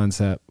loosely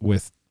concept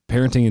with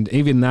parenting. And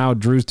even now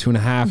Drew's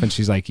 2.5 and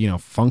she's like,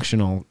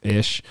 functional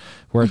ish,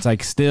 where it's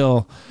like,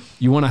 still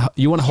you want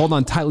to hold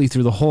on tightly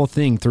through the whole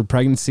thing, through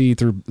pregnancy,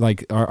 through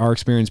like our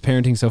experience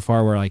parenting so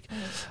far, where like,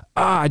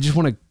 I just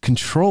want to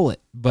control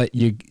it, but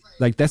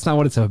like, that's not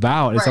what it's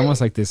about. It's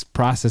almost like this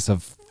process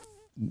of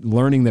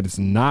learning that it's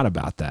not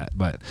about that.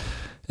 But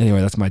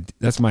anyway,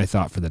 that's my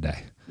thought for the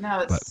day. No,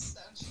 it's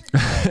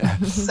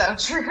so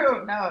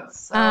true. No,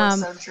 it's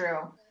so true.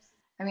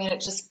 I mean,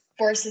 it just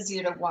forces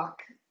you to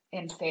walk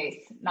in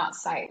faith, not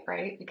sight,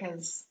 right?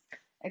 Because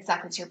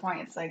exactly to your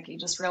point, it's like you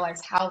just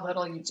realize how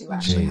little you do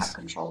actually have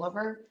control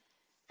over.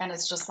 And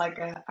it's just like,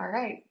 all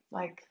right,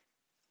 like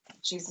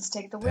Jesus,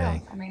 take the wheel.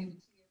 Dang. I mean,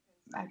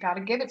 I got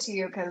to give it to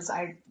you because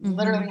I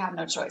literally have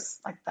no choice.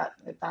 Like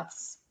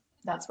that's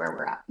where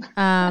we're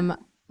at.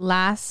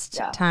 Last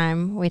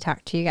time we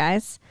talked to you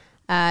guys,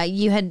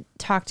 you had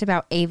talked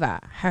about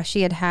Ava, how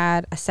she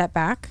had a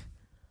setback.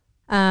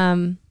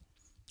 I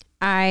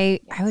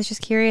was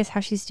just curious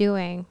how she's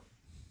doing.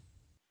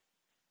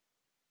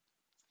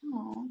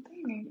 Oh,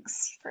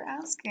 thanks for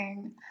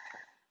asking.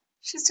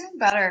 She's doing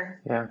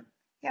better. Yeah.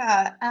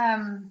 Yeah.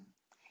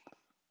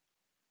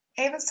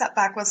 Ava's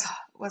setback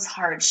was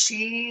hard.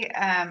 She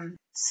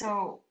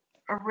so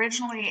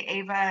originally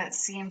Ava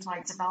seemed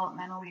like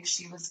developmentally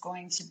she was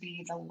going to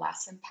be the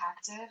less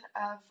impacted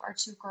of our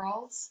 2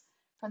 girls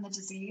from the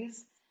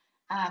disease.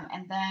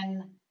 And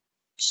then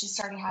she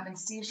started having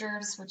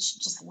seizures, which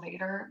just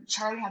later.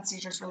 Charlie had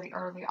seizures really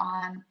early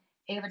on.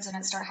 Ava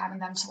didn't start having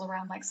them till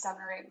around like 7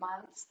 or 8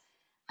 months.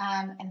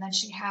 And then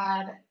she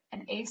had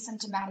an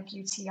asymptomatic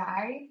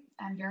UTI,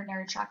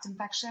 urinary tract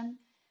infection,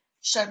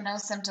 showed no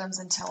symptoms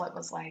until it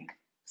was like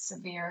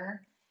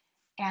severe.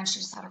 And she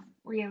just had a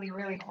really,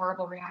 really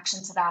horrible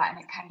reaction to that. And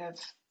it kind of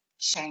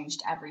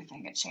changed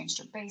everything. It changed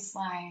her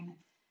baseline.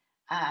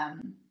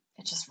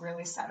 It just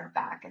really set her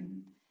back.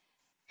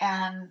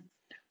 And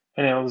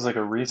it was like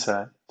a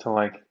reset to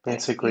like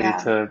basically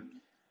to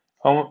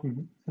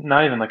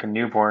not even like a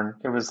newborn.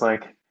 It was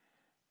like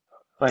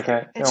it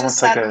almost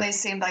just like suddenly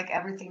seemed like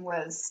everything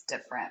was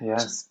different,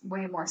 just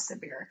way more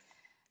severe.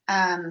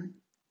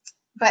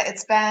 But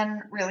it's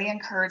been really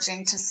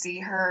encouraging to see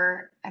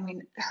her. I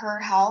mean, her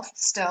health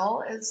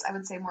still is, I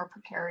would say, more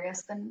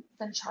precarious than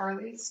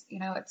Charlie's. You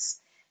know,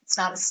 it's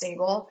not as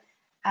stable.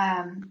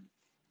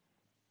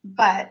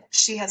 But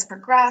she has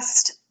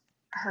progressed.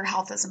 Her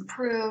health has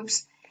improved.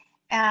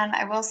 And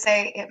I will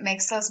say it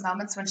makes those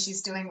moments when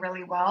she's doing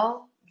really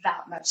well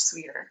that much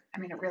sweeter. I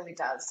mean, it really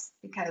does.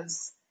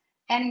 Because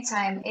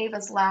anytime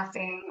Ava's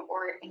laughing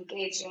or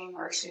engaging,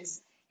 or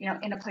she's, you know,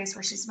 in a place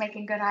where she's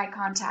making good eye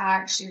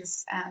contact,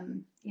 she's,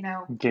 you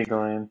know,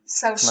 giggling,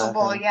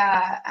 sociable. laughing.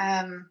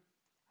 Yeah.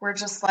 We're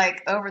just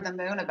like over the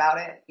moon about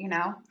it, you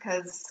know,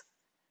 because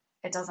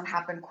it doesn't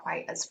happen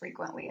quite as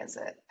frequently as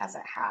it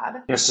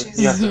had.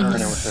 You have to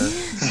earn it with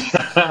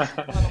her.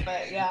 A little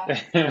bit,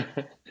 yeah.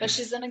 But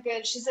she's in a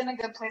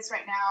good place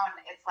right now,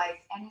 and it's like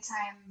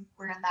anytime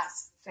we're in that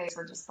phase,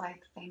 we're just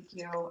like, thank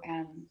you,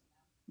 and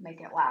make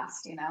it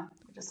last, you know.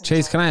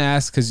 Chase, can I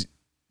ask, because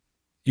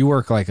you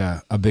work like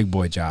a big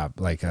boy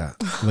job, like a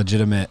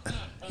legitimate.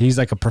 He's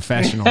like a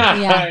professional,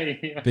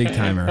 big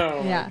timer.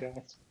 Oh yeah.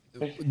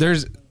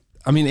 There's,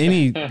 I mean,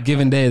 any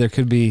given day there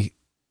could be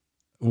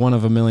one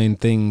of a million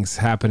things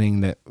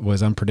happening that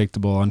was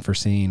unpredictable,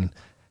 unforeseen,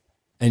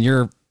 and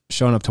you're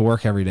showing up to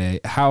work every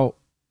day. How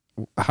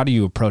do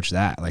you approach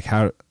that? Like,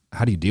 how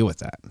do you deal with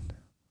that?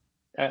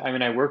 I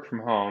mean, I work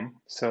from home,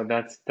 so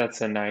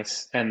that's a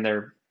nice, and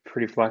they're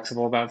pretty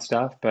flexible about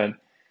stuff. But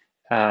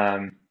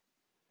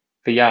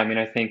yeah, I mean,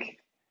 I think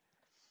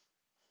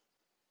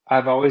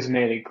I've always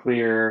made it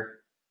clear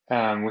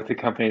with the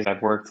companies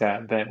I've worked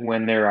at that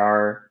when there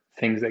are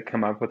things that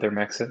come up with their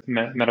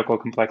medical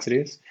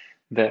complexities,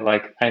 that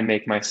like I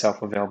make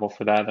myself available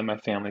for that my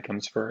family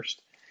comes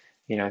first,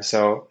 you know.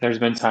 So there's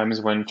been times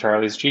when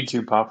Charlie's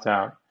G-tube popped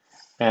out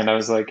and I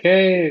was like,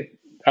 hey,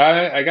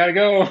 I gotta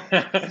go.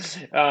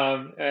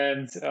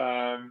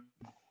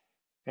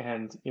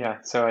 And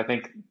yeah, so I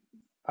think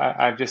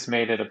I've just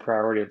made it a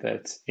priority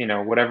that, you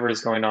know, whatever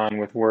is going on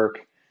with work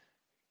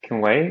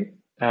can wait,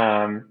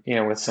 you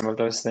know, with some of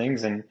those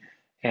things.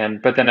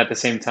 But then at the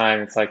same time,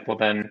 it's like, well,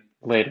 then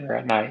later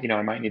at night, you know,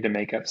 I might need to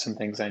make up some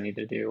things I need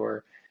to do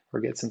or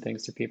get some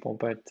things to people.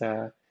 But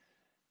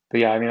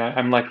yeah, I mean,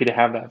 I'm lucky to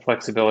have that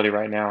flexibility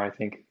right now. I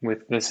think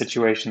with the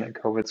situation that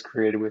COVID's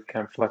created with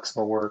kind of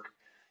flexible work,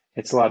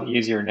 it's a lot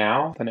easier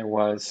now than it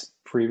was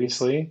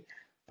previously.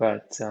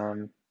 But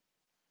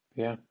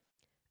yeah.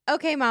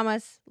 Okay,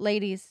 mamas,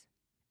 ladies.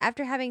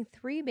 After having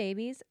 3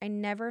 babies, I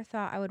never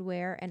thought I would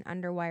wear an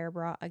underwire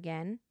bra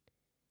again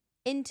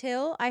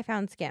until I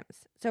found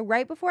Skims. So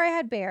right before I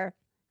had Bear,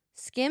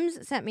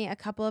 Skims sent me a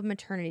couple of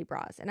maternity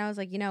bras. And I was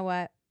like, you know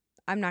what?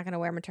 I'm not going to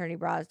wear maternity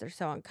bras. They're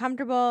so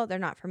uncomfortable. They're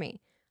not for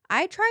me.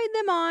 I tried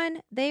them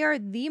on. They are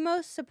the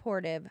most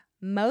supportive,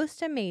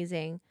 most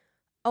amazing,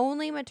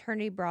 only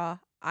maternity bra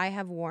I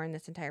have worn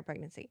this entire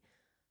pregnancy.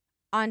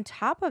 On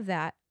top of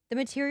that, the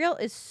material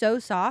is so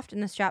soft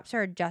and the straps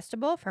are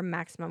adjustable for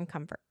maximum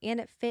comfort. And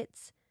it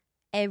fits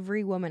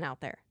every woman out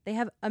there. They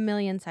have a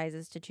million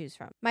sizes to choose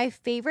from. My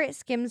favorite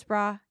Skims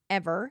bra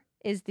ever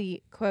is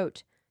the,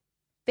 quote,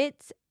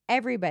 fits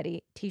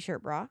everybody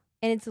t-shirt bra.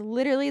 And it's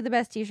literally the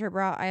best t-shirt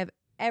bra I have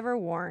ever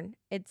worn.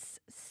 It's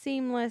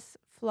seamless,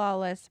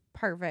 flawless,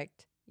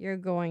 perfect. You're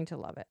going to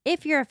love it.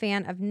 If you're a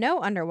fan of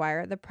no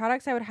underwire, the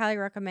products I would highly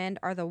recommend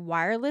are the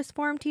wireless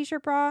form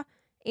t-shirt bra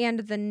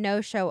and the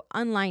no-show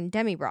unlined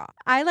demi bra.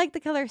 I like the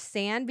color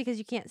sand because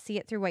you can't see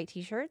it through white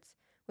t-shirts,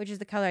 which is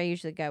the color I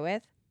usually go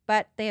with,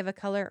 but they have a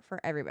color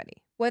for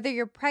everybody. Whether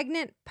you're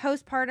pregnant,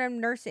 postpartum,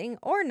 nursing,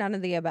 or none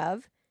of the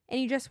above,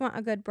 and you just want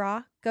a good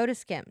bra, go to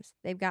Skims.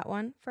 They've got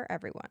one for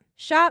everyone.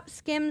 Shop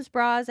Skims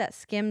bras at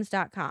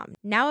skims.com.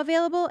 Now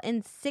available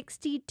in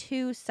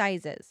 62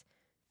 sizes,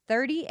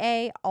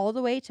 30A all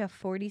the way to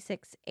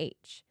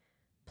 46H.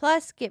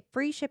 Plus, get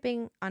free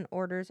shipping on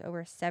orders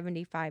over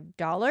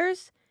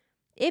 $75.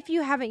 If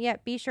you haven't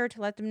yet, be sure to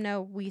let them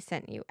know we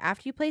sent you.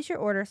 After you place your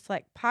order,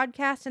 select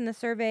podcast in the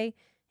survey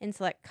and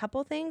select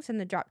couple things in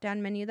the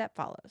drop-down menu that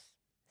follows.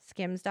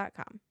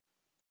 Skims.com.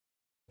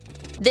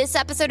 This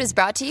episode is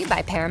brought to you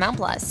by Paramount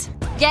Plus.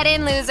 Get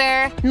in,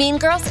 loser! Mean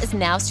Girls is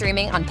now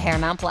streaming on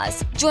Paramount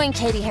Plus. Join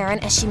Katie Heron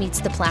as she meets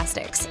the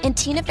plastics in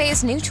Tina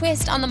Fey's new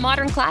twist on the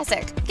modern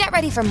classic. Get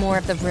ready for more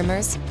of the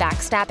rumors,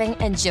 backstabbing,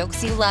 and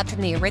jokes you loved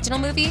from the original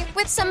movie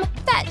with some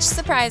fetch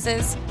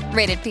surprises.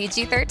 Rated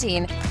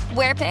PG-13.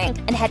 Wear pink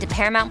and head to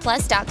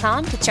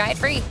ParamountPlus.com to try it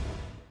free.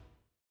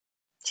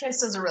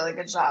 Chase does a really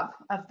good job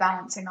of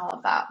balancing all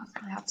of that.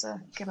 I have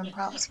to give him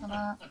props for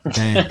that.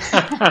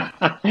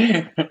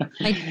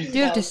 I do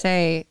have to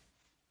say,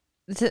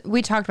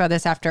 we talked about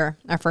this after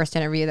our first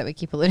interview that we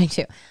keep alluding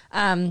to.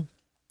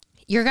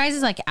 Your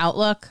guys' like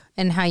outlook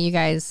and how you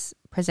guys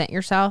present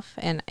yourself,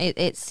 and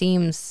it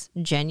seems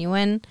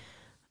genuine.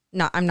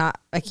 I'm not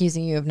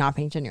accusing you of not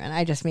being genuine.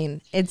 I just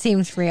mean it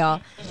seems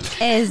real.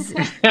 Is you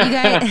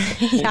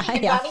guys?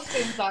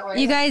 Yeah.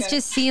 You guys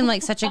just seem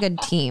like such a good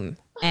team,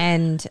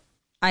 and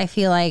I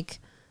feel like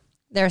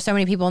there are so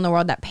many people in the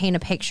world that paint a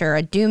picture,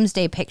 a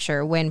doomsday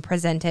picture, when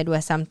presented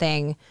with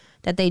something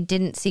that they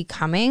didn't see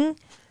coming.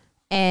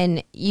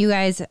 And you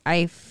guys,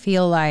 I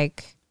feel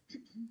like,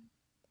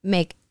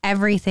 make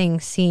everything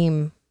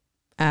seem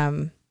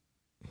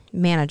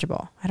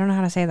manageable. I don't know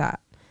how to say that.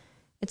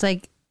 It's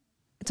like,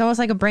 it's almost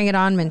like a bring it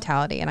on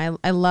mentality. And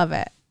I love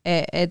it.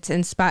 It's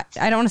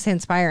I don't want to say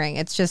inspiring.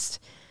 It's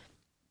just,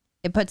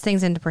 it puts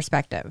things into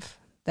perspective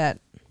that,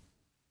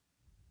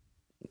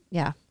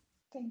 yeah.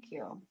 Thank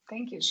you.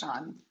 Thank you,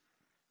 Sean.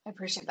 I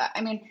appreciate that.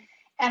 I mean,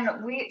 and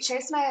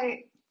Chase and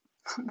I,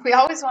 we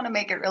always want to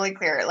make it really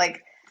clear,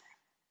 like,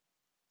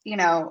 you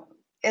know,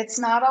 it's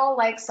not all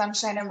like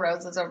sunshine and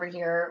roses over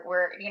here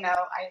where, you know,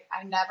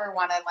 I never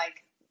want to,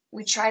 like,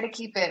 we try to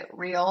keep it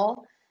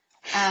real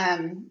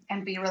and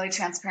be really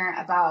transparent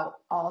about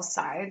all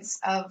sides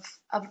of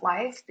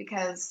life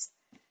because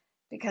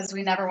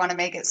we never want to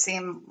make it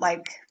seem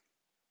like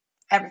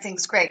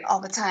everything's great all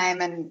the time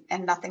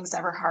and nothing's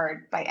ever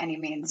hard by any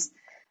means.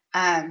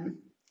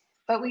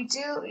 But we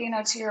do, you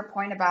know, to your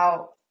point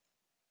about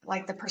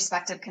like the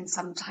perspective can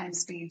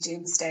sometimes be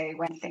doomsday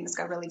when things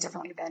go really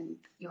differently than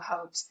you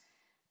hoped.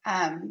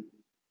 That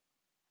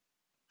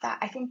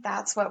I think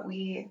that's what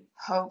we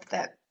hope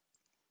that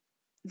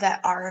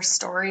our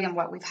story and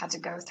what we've had to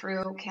go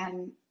through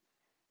can,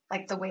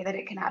 like the way that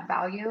it can add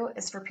value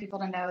is for people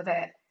to know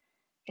that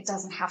it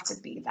doesn't have to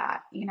be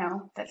that, you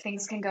know, that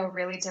things can go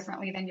really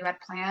differently than you had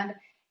planned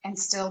and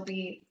still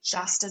be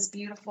just as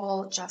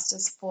beautiful, just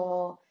as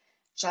full,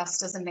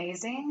 just as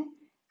amazing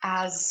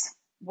as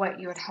what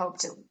you had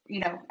hoped, you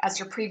know, as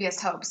your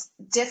previous hopes.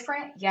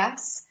 Different,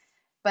 yes,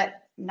 but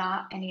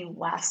not any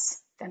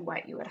less than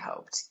what you had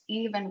hoped,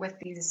 even with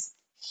these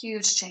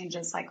huge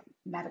changes like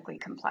medically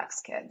complex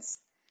kids.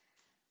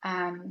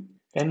 And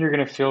you're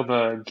going to feel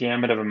the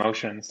gamut of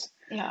emotions.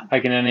 Yeah.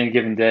 Like in any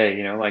given day,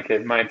 you know, like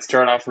it might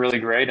start off really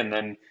great and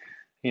then,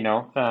 you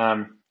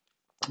know,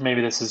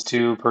 maybe this is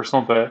too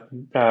personal, but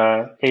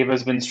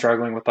Ava's been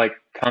struggling with like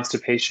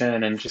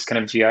constipation and just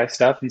kind of GI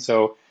stuff. And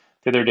so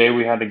the other day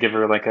we had to give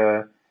her like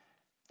a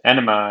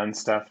enema and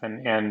stuff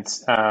and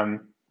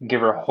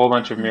give her a whole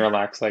bunch of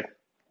Miralax, like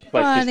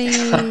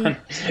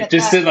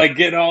just to like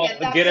get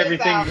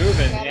everything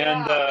moving.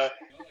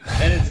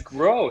 And it's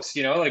gross,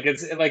 you know, like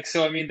it's like,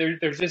 so, I mean,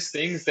 there's just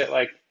things that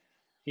like,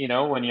 you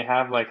know, when you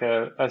have like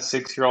a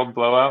 6-year-old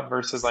blowout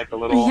versus like a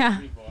little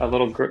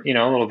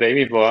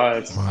baby blowout,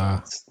 it's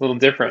a little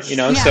different, you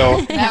know? Yeah. So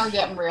now we're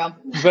getting real.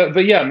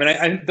 But yeah,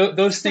 I mean,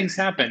 those things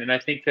happen. And I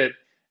think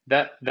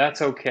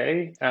that's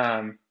okay.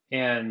 You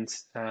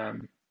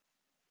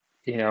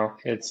know,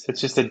 it's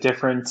just a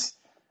different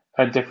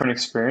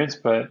experience,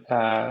 but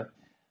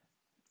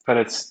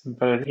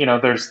you know,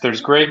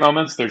 there's great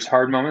moments, there's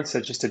hard moments,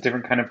 that's just a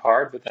different kind of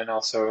hard, but then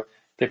also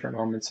different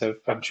moments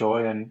of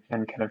joy and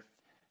kind of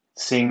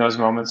seeing those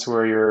moments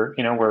where you're,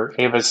 you know, where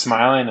Ava's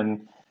smiling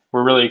and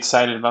we're really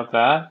excited about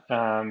that,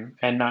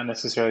 and not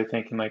necessarily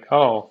thinking like,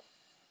 oh,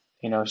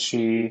 you know,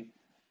 she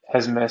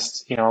has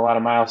missed, you know, a lot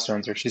of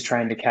milestones or she's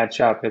trying to catch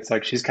up. It's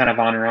like she's kind of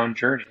on her own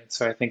journey. And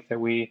so I think that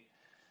we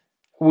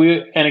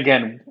and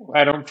again,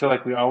 I don't feel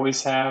like we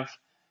always have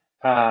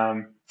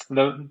how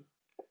do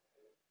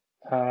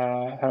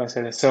I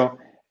say this? So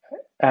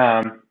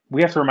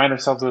we have to remind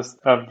ourselves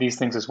of these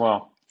things as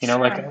well. You know,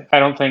 like I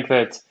don't think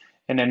that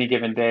in any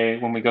given day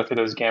when we go through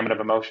those gamut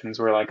of emotions,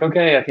 we're like,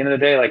 okay, at the end of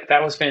the day, like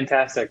that was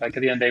fantastic. Like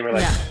at the end of the day, we're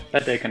like,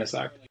 that day kind of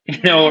sucked,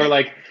 you know, or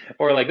like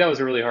that was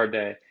a really hard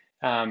day.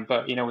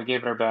 But you know, we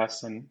gave it our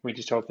best and we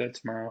just hope that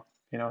tomorrow,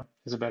 you know,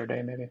 is a better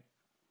day maybe.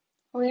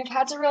 We've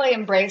had to really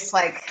embrace,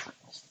 like,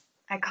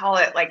 I call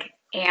it like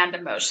and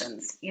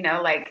emotions, you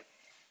know, like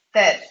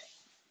that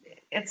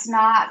it's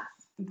not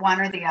one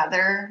or the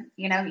other,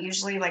 you know,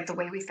 usually like the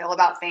way we feel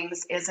about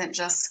things isn't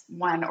just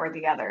one or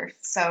the other.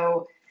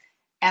 So,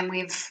 and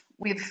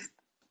we've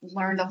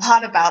learned a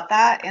lot about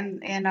that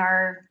in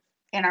our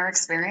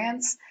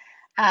experience,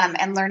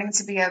 and learning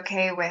to be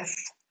okay with,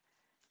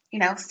 you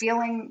know,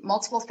 feeling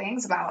multiple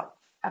things about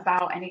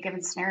any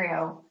given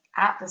scenario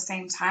at the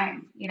same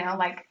time, you know,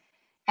 like,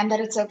 and that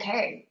it's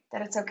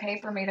okay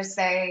for me to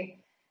say,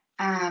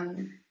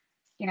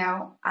 you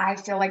know, I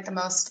feel like the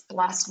most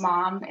blessed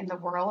mom in the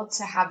world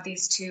to have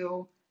these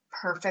two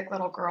perfect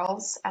little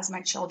girls as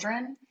my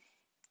children.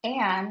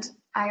 And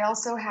I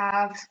also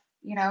have,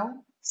 you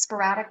know,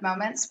 sporadic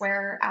moments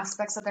where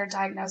aspects of their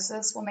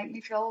diagnosis will make me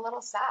feel a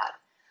little sad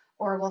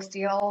or will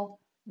feel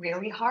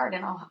really hard.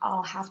 And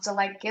I'll have to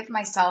like give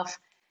myself,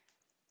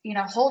 you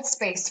know, hold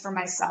space for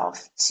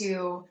myself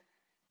to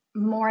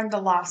mourn the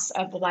loss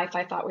of the life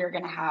I thought we were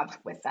going to have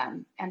with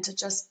them, and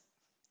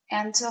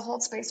to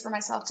hold space for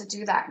myself to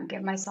do that and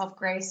give myself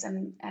grace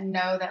and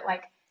know that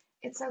like,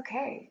 it's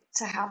okay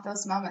to have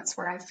those moments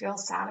where I feel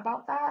sad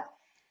about that.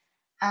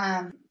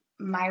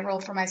 My rule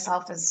for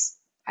myself is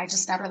I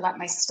just never let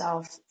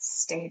myself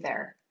stay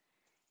there,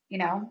 you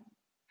know?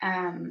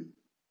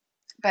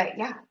 But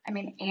yeah, I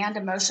mean, and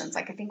emotions.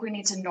 Like, I think we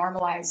need to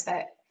normalize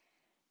that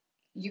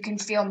you can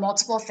feel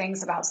multiple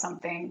things about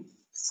something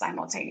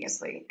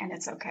simultaneously, and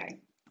it's okay.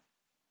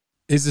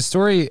 Is the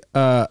story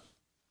of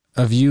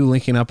you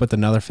linking up with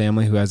another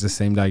family who has the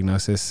same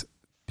diagnosis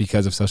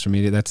because of social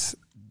media, that's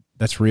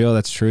real?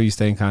 That's true? You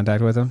stay in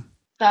contact with them?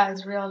 That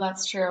is real.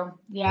 That's true.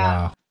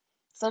 Yeah. Wow.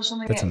 Social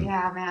media.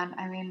 Yeah, man.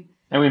 I mean,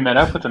 And we met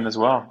up with them as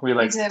well. We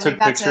like did. took We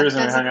got to pictures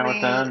and we hung out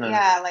with them. And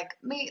yeah, like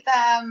meet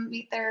them, so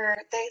they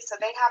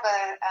have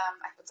a,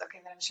 I hope it's okay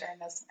that I'm sharing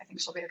this. I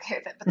think she'll be okay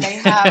with it, but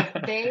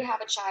they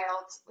have a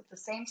child with the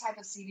same type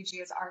of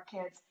CDG as our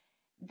kids.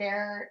 It's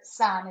their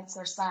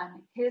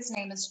son. His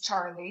name is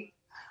Charlie.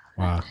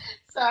 Wow.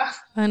 So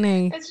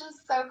Funny. it's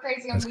just so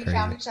crazy. And we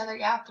found each other,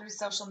 through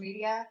social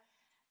media.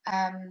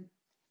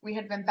 We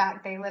had been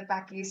back, they lived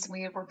back east, and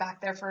we were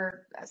back there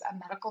for a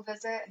medical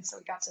visit. And so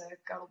we got to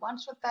go to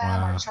lunch with them.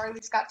 Wow. Our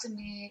Charlies got to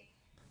meet.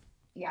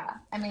 Yeah.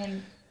 I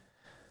mean,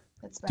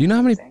 it's been Do you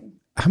know amazing.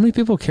 how many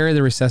people carry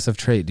the recessive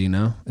trait? Do you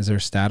know? Is there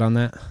a stat on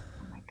that?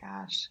 Oh my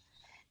gosh.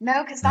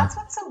 No, because that's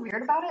what's so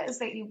weird about it, is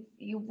that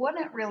you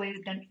wouldn't really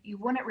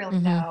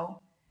know.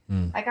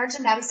 Like, our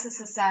geneticist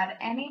has said,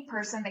 any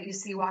person that you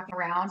see walking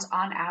around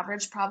on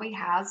average probably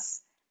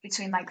has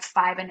between like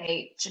 5 and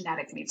 8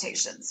 genetic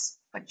mutations,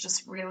 like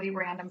just really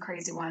random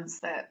crazy ones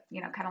that,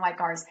 kind of like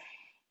ours.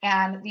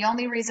 And the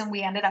only reason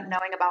we ended up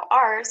knowing about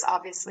ours,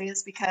 obviously,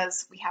 is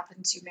because we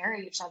happened to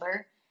marry each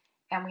other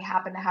and we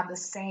happen to have the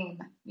same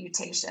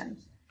mutation.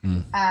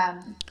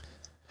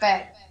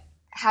 But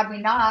had we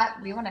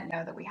not, we wouldn't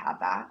know that we have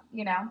that,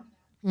 you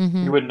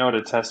wouldn't know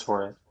to test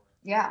for it.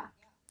 Yeah.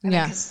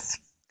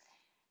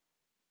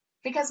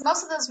 Because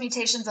most of those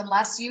mutations,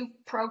 unless you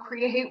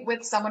procreate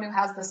with someone who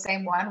has the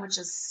same one, which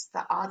is,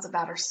 the odds of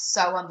that are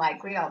so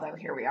unlikely, although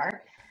here we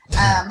are.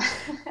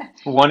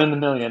 1 in a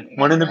million,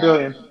 1 in a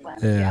billion.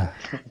 Yeah.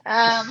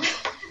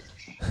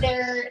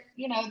 They're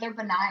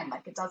benign.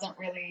 Like, it doesn't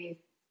really,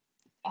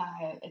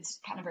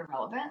 it's kind of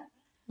irrelevant.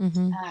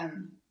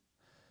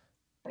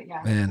 But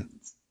yeah, Man.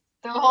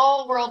 The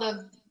whole world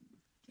of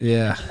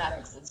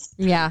genetics is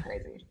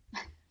crazy.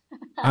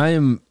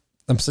 I'm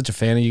such a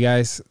fan of you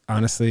guys,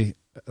 honestly.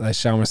 Like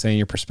Sean was saying,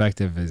 your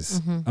perspective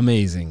is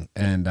amazing,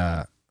 and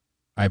I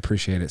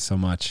appreciate it so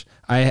much.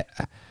 I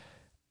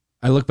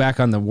look back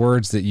on the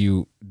words that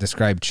you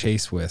described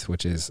Chase with,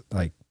 which is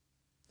like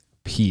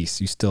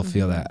peace. You still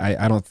feel that.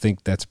 I don't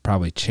think that's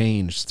probably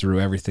changed through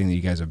everything that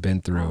you guys have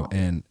been through,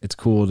 and it's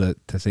cool to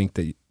think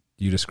that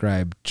you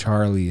describe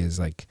Charlie as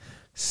like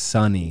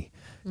sunny.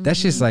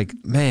 That's just like,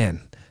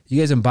 man, you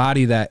guys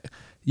embody that.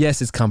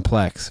 Yes, it's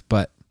complex,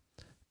 but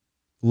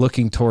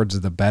looking towards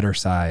the better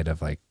side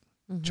of like,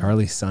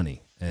 Charlie's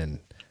sunny, and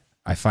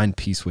I find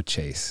peace with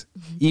Chase,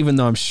 even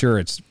though I'm sure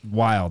it's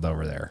wild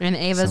over there. And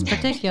Ava's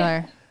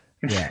particular.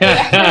 Yeah.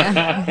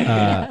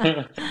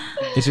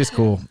 It's just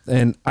cool.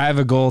 And I have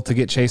a goal to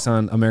get Chase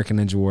on American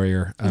Ninja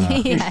Warrior.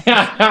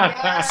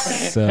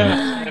 So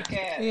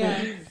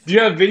Do you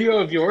have video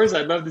of yours?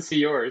 I'd love to see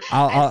yours.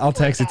 I'll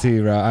text it to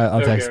you, bro.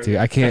 I'll text it to you.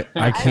 I can't.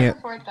 I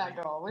support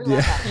that goal. We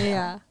love that.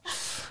 Yeah.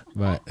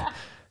 But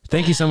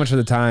thank you so much for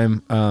the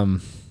time.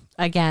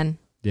 Again.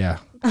 Yeah.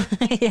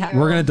 Yeah.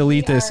 We're gonna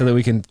delete this so that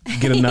we can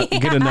get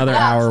another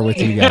hour with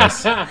you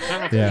guys.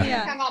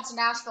 Yeah. Come out to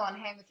Nashville and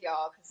hang with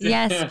y'all.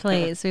 Yes,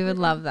 please. We would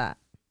love that.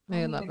 We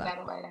would love that.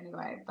 Get away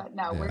anyway. But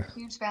no, we're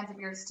huge fans of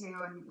yours too,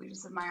 and we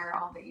just admire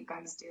all that you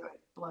guys do. It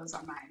blows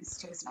our minds.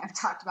 Chase and I have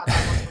talked about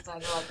that multiple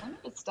times. We're like, we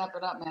need to step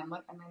it up, man.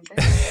 Look, they're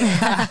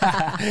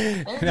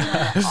doing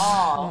it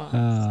all.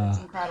 It's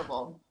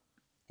incredible.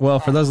 Well,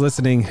 for those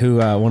listening who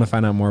want to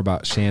find out more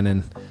about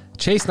Shannon,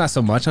 Chase not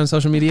so much on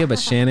social media, but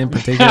Shannon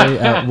particularly,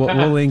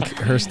 we'll link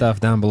her stuff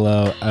down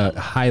below.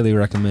 Highly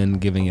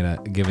recommend giving it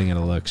a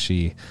look.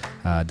 She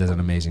does an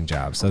amazing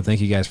job. So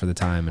thank you guys for the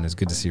time, and it's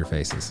good to see your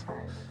faces.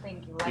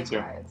 Thank you.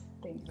 Likewise.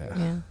 Thank you.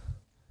 Yeah.